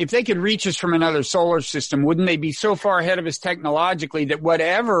 if they could reach us from another solar system, wouldn't they be so far ahead of us technologically that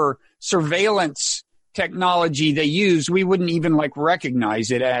whatever surveillance technology they use, we wouldn't even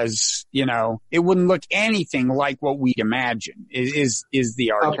recognize it as, it wouldn't look anything like what we'd imagine is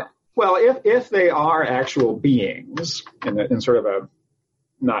the argument. Okay. Well, if they are actual beings in sort of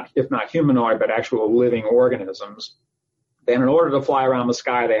if not humanoid, but actual living organisms, then in order to fly around the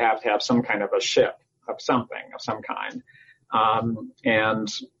sky, they have to have some kind of a ship of something, of some kind. And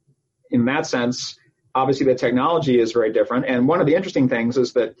in that sense, obviously the technology is very different. And one of the interesting things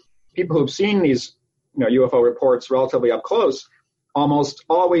is that people who've seen these, UFO reports relatively up close almost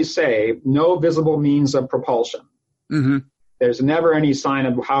always say no visible means of propulsion. Mm-hmm. There's never any sign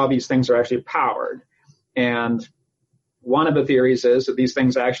of how these things are actually powered. And one of the theories is that these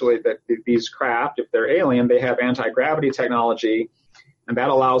things actually, that these craft, if they're alien, they have anti-gravity technology, and that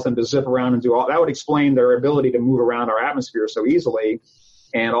allows them to zip around and do all. That would explain their ability to move around our atmosphere so easily,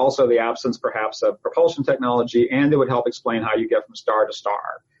 and also the absence perhaps of propulsion technology, and it would help explain how you get from star to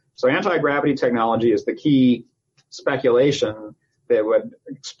star. So anti-gravity technology is the key speculation that would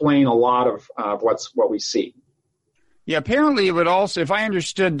explain a lot of what we see. Yeah, apparently it would also, if I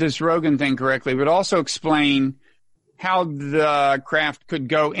understood this Rogan thing correctly, it would also explain how the craft could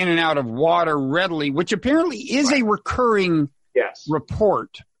go in and out of water readily, which apparently is a recurring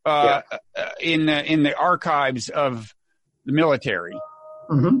report in the archives of the military.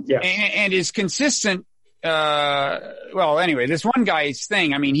 Mm-hmm. Yes. And is consistent. Well, anyway, this one guy's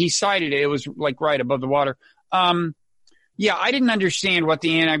thing, I mean, he cited it. It was like right above the water. Yeah, I didn't understand what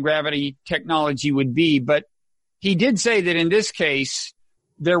the anti-gravity technology would be, but he did say that in this case,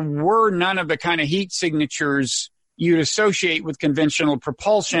 there were none of the kind of heat signatures you'd associate with conventional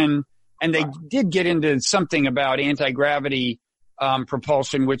propulsion. And they did get into something about anti-gravity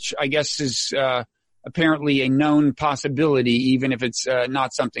propulsion, which I guess is apparently a known possibility, even if it's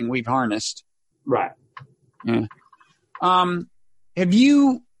not something we've harnessed. Right. Yeah. Have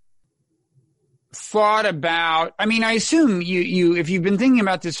you thought about, I mean, I assume you, if you've been thinking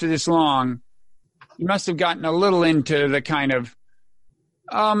about this for this long, you must have gotten a little into the kind of,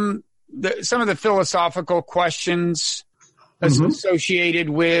 some of the philosophical questions associated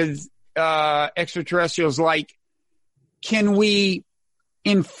with, extraterrestrials, like, can we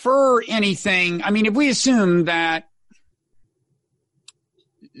infer anything? I mean, if we assume that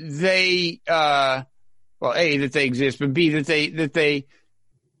they, well, A, that they exist, but B, that they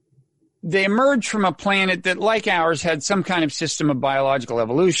emerged from a planet that, like ours, had some kind of system of biological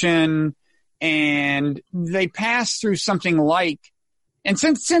evolution, and they passed through something like, and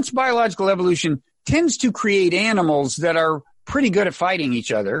since biological evolution tends to create animals that are pretty good at fighting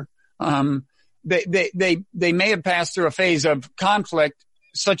each other, they may have passed through a phase of conflict,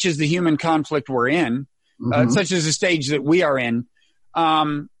 such as the human conflict we're in, such as the stage that we are in,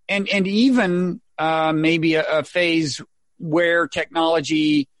 and even maybe a phase where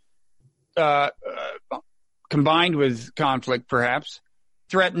technology combined with conflict perhaps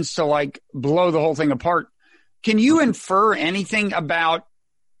threatens to like blow the whole thing apart. Can you infer anything about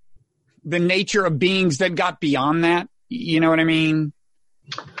the nature of beings that got beyond that? You know what I mean?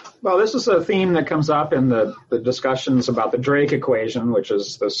 Well, this is a theme that comes up in the discussions about the Drake equation, which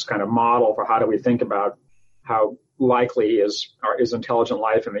is this kind of model for how do we think about how likely is intelligent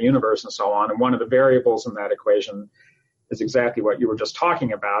life in the universe and so on. And one of the variables in that equation is exactly what you were just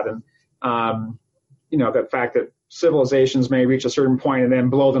talking about. And, the fact that civilizations may reach a certain point and then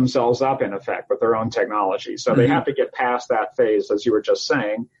blow themselves up, in effect, with their own technology. So they have to get past that phase, as you were just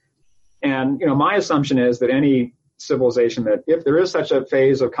saying. And, my assumption is that any civilization, that if there is such a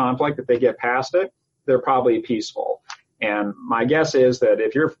phase of conflict, that they get past it, they're probably peaceful. And my guess is that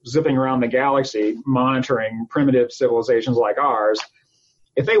if you're zipping around the galaxy monitoring primitive civilizations like ours,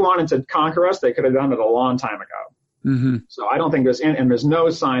 if they wanted to conquer us, they could have done it a long time ago. So I don't think there's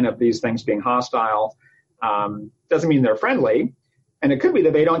no sign of these things being hostile. Doesn't mean they're friendly. And it could be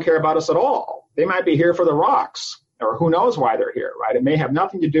that they don't care about us at all. They might be here for the rocks, or who knows why they're here, right? It may have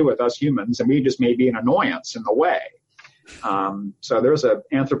nothing to do with us humans, and we just may be an annoyance in the way. So there's an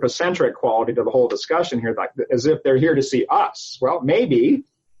anthropocentric quality to the whole discussion here, like as if they're here to see us. Well, maybe,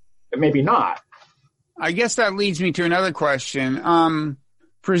 but maybe not. I guess that leads me to another question.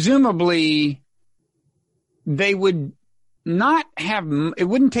 Presumably, they would not have, it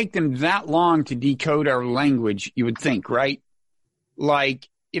wouldn't take them that long to decode our language, you would think, right? Like,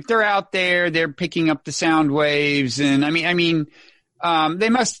 if they're out there, they're picking up the sound waves, and you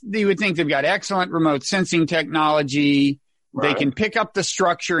would think they've got excellent remote sensing technology. Right. They can pick up the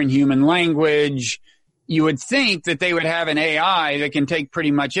structure in human language. You would think that they would have an AI that can take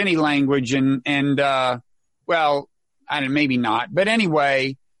pretty much any language and well, I don't know, maybe not. But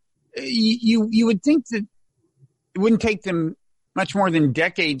anyway, you would think that it wouldn't take them much more than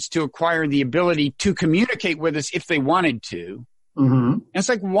decades to acquire the ability to communicate with us if they wanted to. And it's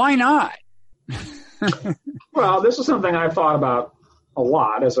like, why not? Well, this is something I've thought about a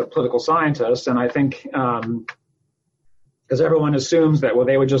lot as a political scientist, and I think because everyone assumes that, well,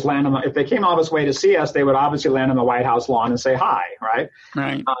 they would just land if they came all this way to see us, they would obviously land on the White House lawn and say hi, right?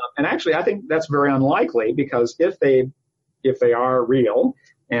 Right. And actually, I think that's very unlikely, because if they are real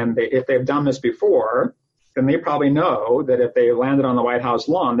and if they've done this before, then they probably know that if they landed on the White House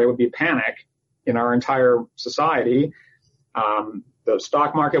lawn, there would be panic in our entire society. The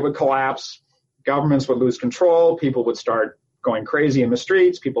stock market would collapse, governments would lose control, people would start going crazy in the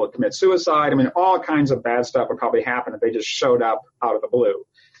streets, people would commit suicide. I mean, all kinds of bad stuff would probably happen if they just showed up out of the blue.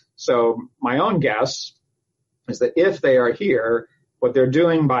 So my own guess is that if they are here, what they're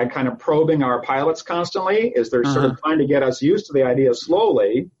doing by kind of probing our pilots constantly is they're sort of trying to get us used to the idea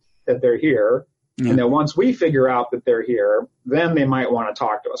slowly that they're here. And then once we figure out that they're here, then they might want to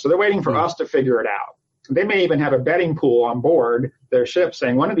talk to us. So they're waiting for us to figure it out. They may even have a betting pool on board their ship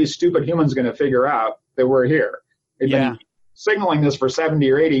saying, one of these stupid humans is going to figure out that we're here. They've been signaling this for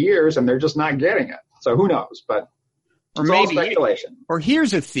 70 or 80 years, and they're just not getting it. So who knows? But it's all speculation. Or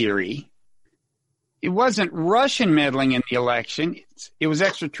here's a theory. It wasn't Russian meddling in the election. It was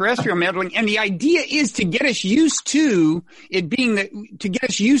extraterrestrial meddling. And the idea is to get us used to it being to get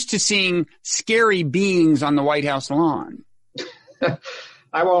us used to seeing scary beings on the White House lawn.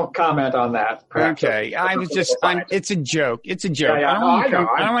 I won't comment on that. Perhaps okay. It's a joke. It's a joke. Yeah, I don't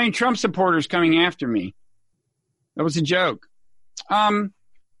want any Trump supporters coming after me. That was a joke. I've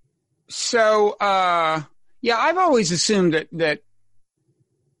always assumed that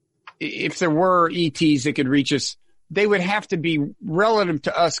if there were ETs that could reach us, they would have to be relative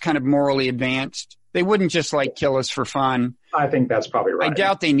to us kind of morally advanced. They wouldn't just like kill us for fun. I think that's probably right. I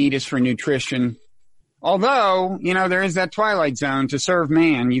doubt they need us for nutrition. Although, there is that Twilight Zone, To Serve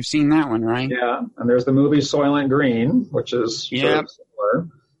Man. You've seen that one, right? Yeah. And there's the movie Soylent Green, which is sort of similar.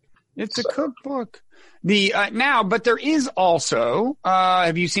 It's a cookbook. But there is also,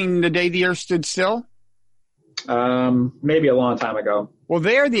 have you seen The Day the Earth Stood Still? Maybe a long time ago. Well,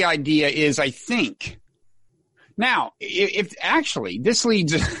 there the idea is, I think. Now, if actually this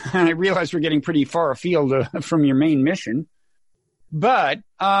leads, and I realize we're getting pretty far afield from your main mission, but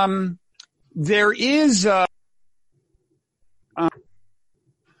there is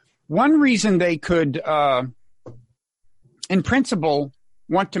one reason they could, in principle,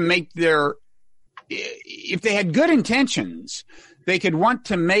 want to make if they had good intentions, they could want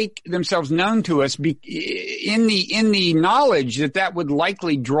to make themselves known to us in the knowledge that would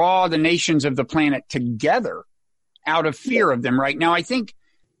likely draw the nations of the planet together out of fear of them. Right now, I think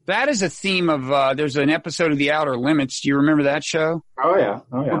that is a theme of there's an episode of The Outer Limits. Do you remember that show? Oh yeah.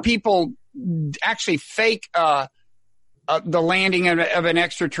 Where people actually fake the landing of an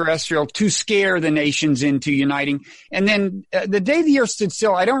extraterrestrial to scare the nations into uniting. And then The Day the Earth Stood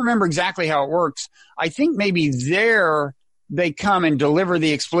Still, I don't remember exactly how it works. I think maybe they come and deliver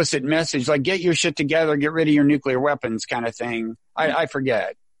the explicit message, like get your shit together, get rid of your nuclear weapons kind of thing. I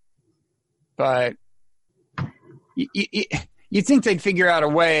forget. But you think they'd figure out a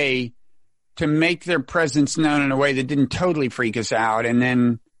way to make their presence known in a way that didn't totally freak us out and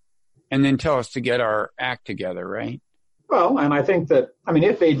then tell us to get our act together, right? Well, and I think that,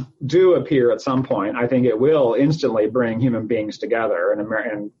 if they do appear at some point, I think it will instantly bring human beings together,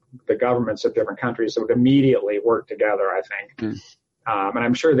 and the governments of different countries would immediately work together, I think. And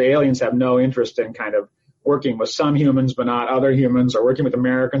I'm sure the aliens have no interest in kind of working with some humans but not other humans, or working with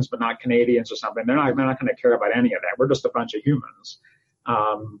Americans but not Canadians or something. They're not going to care about any of that. We're just a bunch of humans.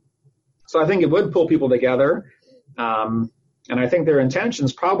 So I think it would pull people together. And I think their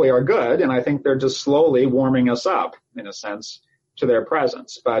intentions probably are good, and I think they're just slowly warming us up, in a sense, to their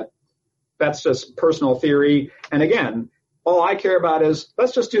presence. But that's just personal theory. And again, all I care about is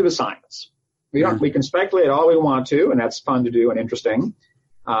let's just do the science. We can speculate all we want to, and that's fun to do and interesting.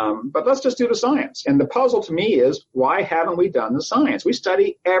 But let's just do the science. And the puzzle to me is, why haven't we done the science? We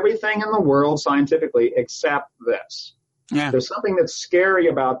study everything in the world scientifically except this. Yeah. There's something that's scary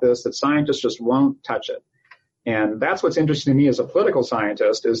about this that scientists just won't touch it. And that's what's interesting to me as a political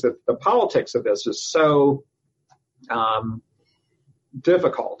scientist, is that the politics of this is so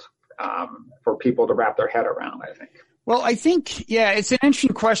difficult for people to wrap their head around, I think. Well, I think, it's an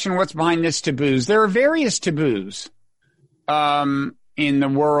interesting question, what's behind this taboos. There are various taboos in the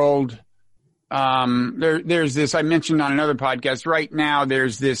world. There's this, I mentioned on another podcast, right now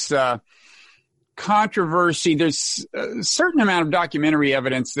there's this controversy. There's a certain amount of documentary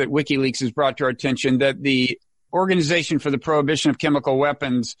evidence that WikiLeaks has brought to our attention that the Organization for the Prohibition of Chemical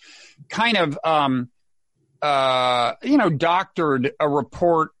Weapons kind of, doctored a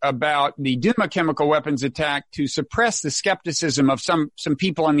report about the Duma chemical weapons attack to suppress the skepticism of some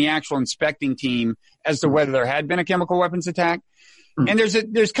people on the actual inspecting team as to whether there had been a chemical weapons attack. And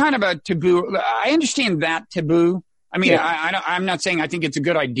there's kind of a taboo. I understand that taboo, I mean, I'm not saying I think it's a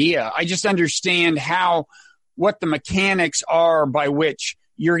good idea. I just understand what the mechanics are by which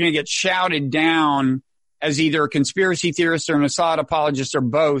you're going to get shouted down as either a conspiracy theorist or an Assad apologist or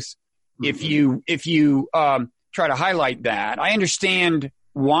both. If you try to highlight that, I understand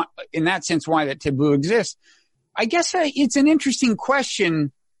in that sense why that taboo exists. I guess it's an interesting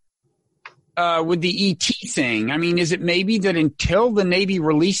question with the ET thing. I mean, is it maybe that until the Navy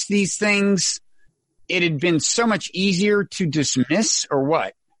released these things, it had been so much easier to dismiss, or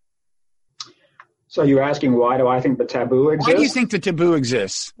what? So you're asking, why do I think the taboo exists? Why do you think the taboo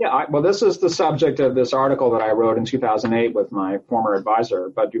exists? Yeah, well, this is the subject of this article that I wrote in 2008 with my former advisor,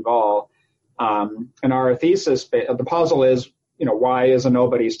 Bud Duvall. And our thesis, the puzzle is, why isn't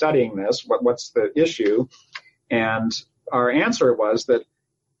nobody studying this? What's the issue? And our answer was that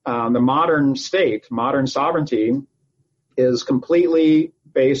the modern state, modern sovereignty, is completely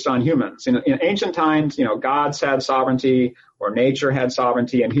based on humans. In ancient times, gods had sovereignty or nature had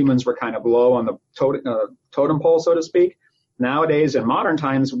sovereignty, and humans were kind of low on the totem pole, so to speak. Nowadays, in modern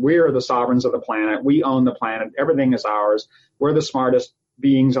times, we're the sovereigns of the planet. We own the planet. Everything is ours. We're the smartest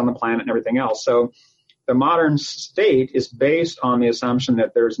beings on the planet and everything else. So the modern state is based on the assumption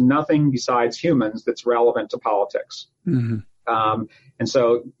that there's nothing besides humans that's relevant to politics. Mm-hmm. And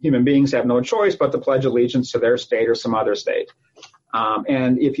so human beings have no choice but to pledge allegiance to their state or some other state.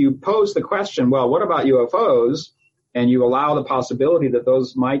 And if you pose the question, well, what about UFOs? And you allow the possibility that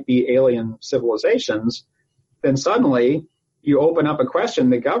those might be alien civilizations, then suddenly you open up a question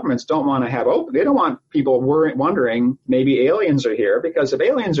that governments don't want to have open. They don't want people wondering maybe aliens are here, because if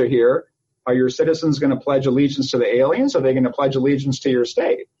aliens are here, are your citizens going to pledge allegiance to the aliens? Or are they going to pledge allegiance to your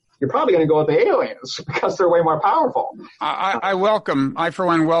state? You're probably going to go with the aliens because they're way more powerful. I for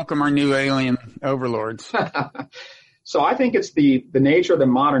one welcome our new alien overlords. So I think it's the nature of the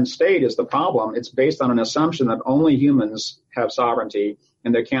modern state is the problem. It's based on an assumption that only humans have sovereignty,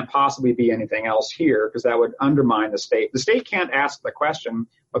 and there can't possibly be anything else here, because that would undermine the state. The state can't ask the question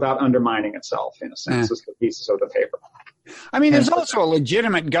without undermining itself, in a sense, as the pieces of the paper. I mean, there's also a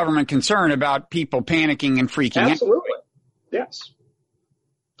legitimate government concern about people panicking and freaking out. Absolutely. Yes.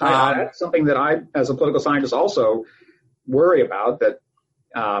 That's something that I, as a political scientist, also worry about, that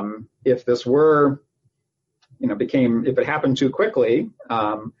if this were, if it happened too quickly,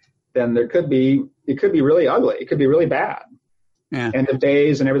 then it could be really ugly. It could be really bad. Yeah. End of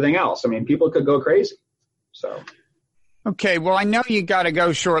days and everything else. I mean, people could go crazy. So. Okay. Well, I know you got to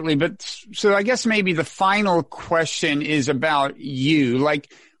go shortly, but so I guess maybe the final question is about you.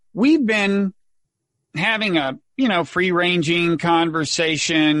 Like, we've been having a, free ranging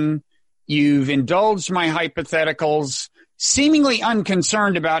conversation. You've indulged my hypotheticals, seemingly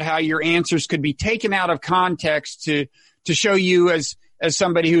unconcerned about how your answers could be taken out of context to show you as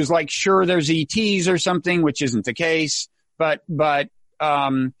somebody who's like, sure, there's ETs or something, which isn't the case. But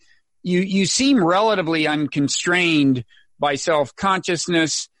you seem relatively unconstrained by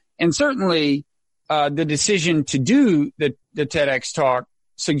self-consciousness, and certainly the decision to do the TEDx talk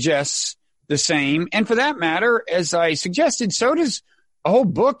suggests the same. And for that matter, as I suggested, so does a whole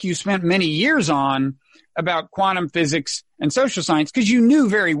book you spent many years on about quantum physics and social science, because you knew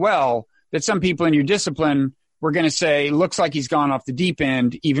very well that some people in your discipline were going to say, looks like he's gone off the deep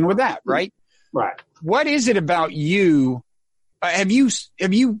end, even with that, right? Right. What is it about you? Have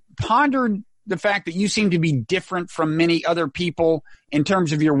you pondered the fact that you seem to be different from many other people in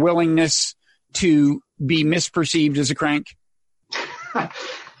terms of your willingness to be misperceived as a crank?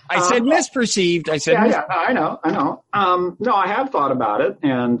 I said misperceived. I said, yeah, I know. No, I have thought about it.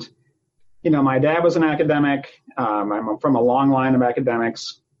 And, my dad was an academic. I'm from a long line of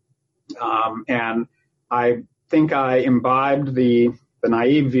academics. And I think I imbibed the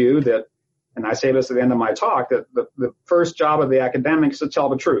naive view that, and I say this at the end of my talk, that the first job of the academics is to tell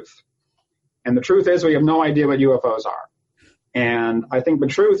the truth. And the truth is we have no idea what UFOs are. And I think the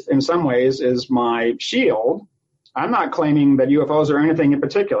truth in some ways is my shield. I'm not claiming that UFOs are anything in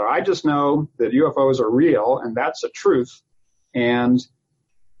particular. I just know that UFOs are real, and that's a truth. And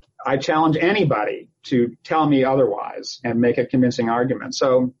I challenge anybody to tell me otherwise and make a convincing argument.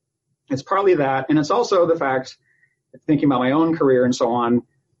 So it's partly that. And it's also the fact, thinking about my own career and so on,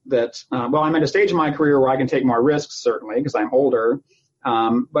 that, I'm at a stage in my career where I can take more risks, certainly, because I'm older.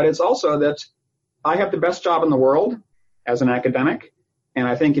 But it's also that I have the best job in the world as an academic. And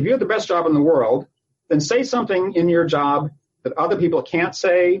I think if you have the best job in the world, then say something in your job that other people can't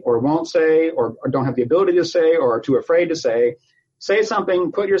say or won't say or don't have the ability to say or are too afraid to say. Say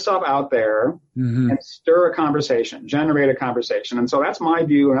something, put yourself out there, and stir a conversation, generate a conversation. And so that's my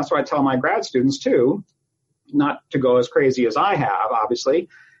view, and that's what I tell my grad students too, not to go as crazy as I have, obviously,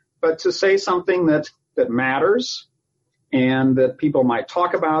 but to say something that matters and that people might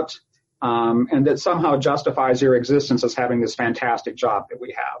talk about, and that somehow justifies your existence as having this fantastic job that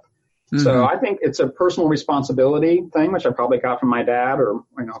we have. Mm-hmm. So I think it's a personal responsibility thing, which I probably got from my dad or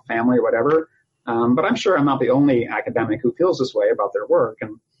family or whatever. But I'm sure I'm not the only academic who feels this way about their work.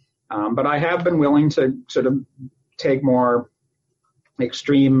 And but I have been willing to sort of take more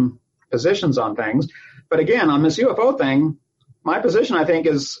extreme positions on things. But again, on this UFO thing, my position, I think,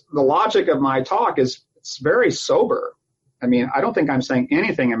 is the logic of my talk is it's very sober. I mean, I don't think I'm saying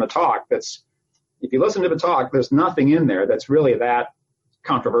anything in the talk that's, if you listen to the talk, there's nothing in there that's really that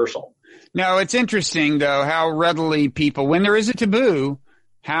controversial. No, it's interesting, though, how readily people, when there is a taboo,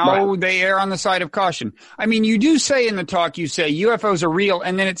 how they err on the side of caution. I mean, you do say in the talk, you say UFOs are real,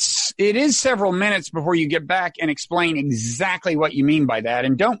 and then it is several minutes before you get back and explain exactly what you mean by that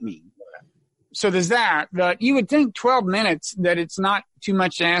and don't mean. So there's that you would think 12 minutes, that it's not too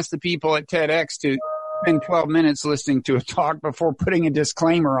much to ask the people at TEDx to spend 12 minutes listening to a talk before putting a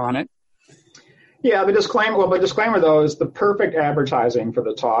disclaimer on it. Yeah, the disclaimer, though, is the perfect advertising for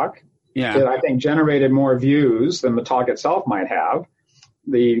the talk. Yeah. That I think generated more views than the talk itself might have.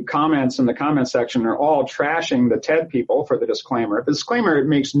 The comments in the comment section are all trashing the TED people for the disclaimer. The disclaimer, it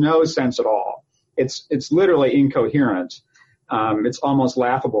makes no sense at all. It's literally incoherent. It's almost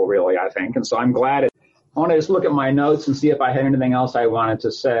laughable, really, I think. And so I'm glad I want to just look at my notes and see if I had anything else I wanted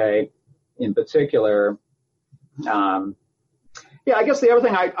to say in particular. I guess the other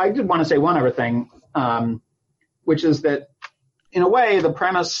thing, I did want to say one other thing, which is that, in a way, the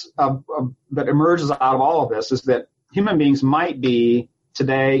premise that emerges out of all of this is that human beings might be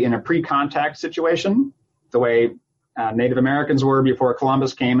today in a pre-contact situation, the way Native Americans were before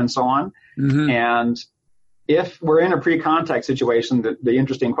Columbus came and so on. Mm-hmm. And if we're in a pre-contact situation, the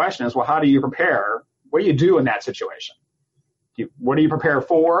interesting question is, well, how do you prepare? What do you do in that situation? What do you prepare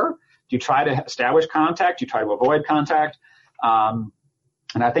for? Do you try to establish contact? Do you try to avoid contact? And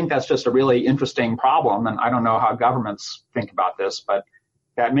I think that's just a really interesting problem. And I don't know how governments think about this, but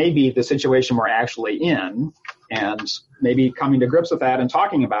that may be the situation we're actually in. And maybe coming to grips with that and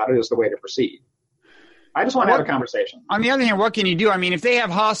talking about it is the way to proceed. I just want to have a conversation. On the other hand, what can you do? I mean, if they have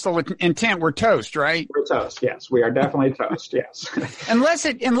hostile intent, we're toast, right? We're toast, yes. We are definitely toast, yes.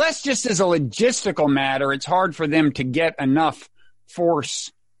 Unless just as a logistical matter, it's hard for them to get enough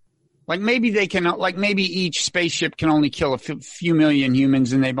force. Like maybe each spaceship can only kill a few million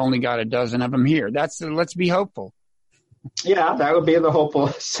humans and they've only got a dozen of them here. Let's be hopeful. Yeah, that would be the hopeful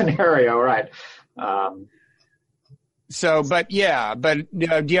scenario, right? Do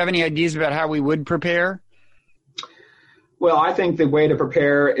you have any ideas about how we would prepare? Well, I think the way to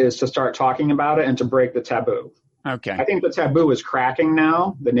prepare is to start talking about it and to break the taboo. Okay. I think the taboo is cracking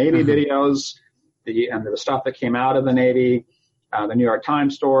now. The Navy videos, and the stuff that came out of the Navy, the New York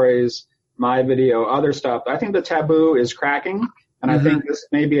Times stories, my video, other stuff. I think the taboo is cracking, and I think this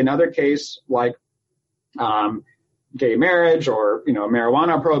may be another case like gay marriage or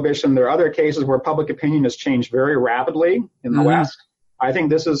marijuana prohibition. There are other cases where public opinion has changed very rapidly in the West. I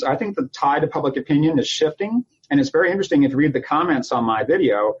think the tide of public opinion is shifting, and it's very interesting if you read the comments on my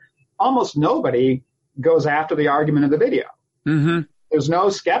video. Almost nobody goes after the argument of the video. Mm-hmm. There's no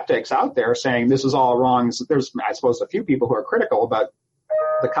skeptics out there saying this is all wrong. There's, I suppose, a few people who are critical, but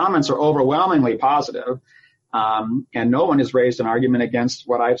the comments are overwhelmingly positive, and no one has raised an argument against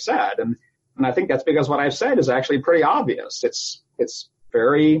what I've said. And I think that's because what I've said is actually pretty obvious. It's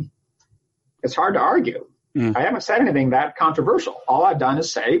hard to argue. Mm. I haven't said anything that controversial. All I've done is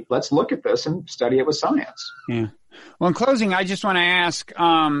say, let's look at this and study it with science. Yeah. Well, in closing, I just want to ask,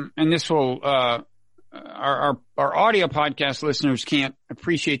 and this will, our audio podcast listeners can't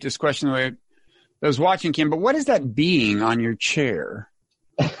appreciate this question the way those watching can, but what is that being on your chair?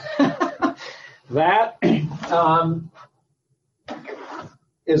 That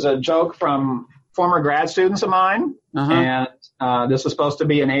is a joke from former grad students of mine. And this is supposed to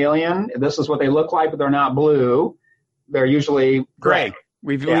be an alien. This is what they look like, but they're not blue. They're usually gray.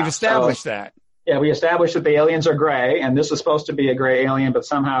 We've established that. Yeah, we established that the aliens are gray, and this is supposed to be a gray alien, but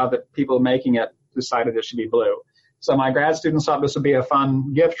somehow the people making it decided it should be blue. So my grad students thought this would be a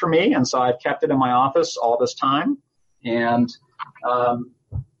fun gift for me, and so I've kept it in my office all this time. And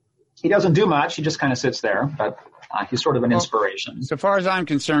he doesn't do much. He just kind of sits there, but he's sort of an inspiration. So far as I'm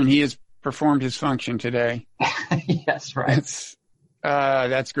concerned, he has performed his function today. Yes, right.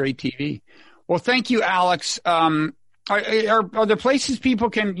 That's great TV. Well, thank you, Alex. Are there places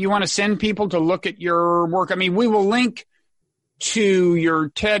you want to send people to look at your work? I mean, we will link to your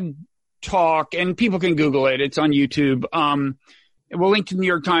TED talk, and people can Google it. It's on YouTube. We'll link to the New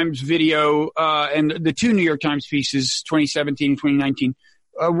York Times video and the two New York Times pieces, 2017 and 2019.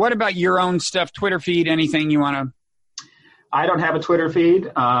 What about your own stuff, Twitter feed, anything you want to? I don't have a Twitter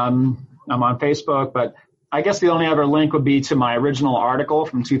feed. I'm on Facebook, but I guess the only other link would be to my original article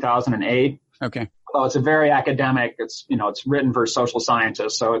from 2008. Okay. Although it's a very academic, it's written for social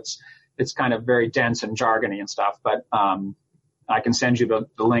scientists, so it's kind of very dense and jargony and stuff. But I can send you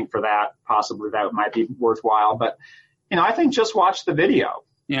the link for that. Possibly that might be worthwhile. But I think just watch the video.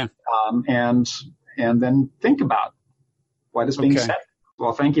 Yeah. And then think about what is being said.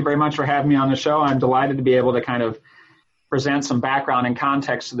 Well, thank you very much for having me on the show. I'm delighted to be able to kind of present some background and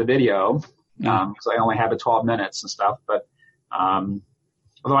context to the video, because I only have it 12 minutes and stuff. But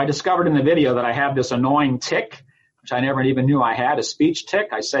although I discovered in the video that I have this annoying tic, which I never even knew I had, a speech tic.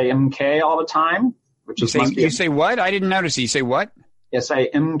 I say MK all the time. Which you say what? I didn't notice. You say what? You say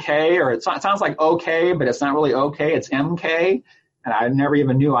MK, or it sounds like okay, but it's not really okay. It's MK. And I never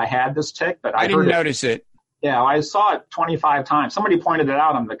even knew I had this tic. But I didn't notice it. Yeah, I saw it 25 times. Somebody pointed it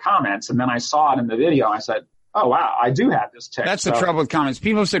out in the comments, and then I saw it in the video. And I said, oh, wow, I do have this tic. That's the trouble with comments.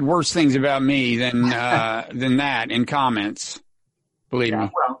 People said worse things about me than that in comments. Believe me.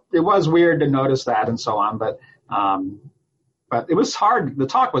 Well, it was weird to notice that and so on, but it was hard. The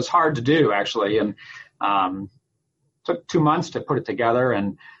talk was hard to do, actually, and took 2 months to put it together.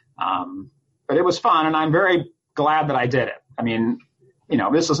 And but it was fun, and I'm very glad that I did it. I mean,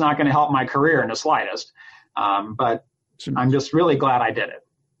 this is not going to help my career in the slightest, but I'm just really glad I did it.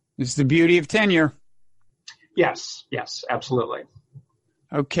 It's the beauty of tenure. Yes, absolutely.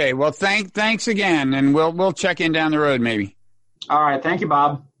 Okay, well, thanks again, and we'll check in down the road maybe. All right, thank you,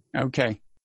 Bob. Okay.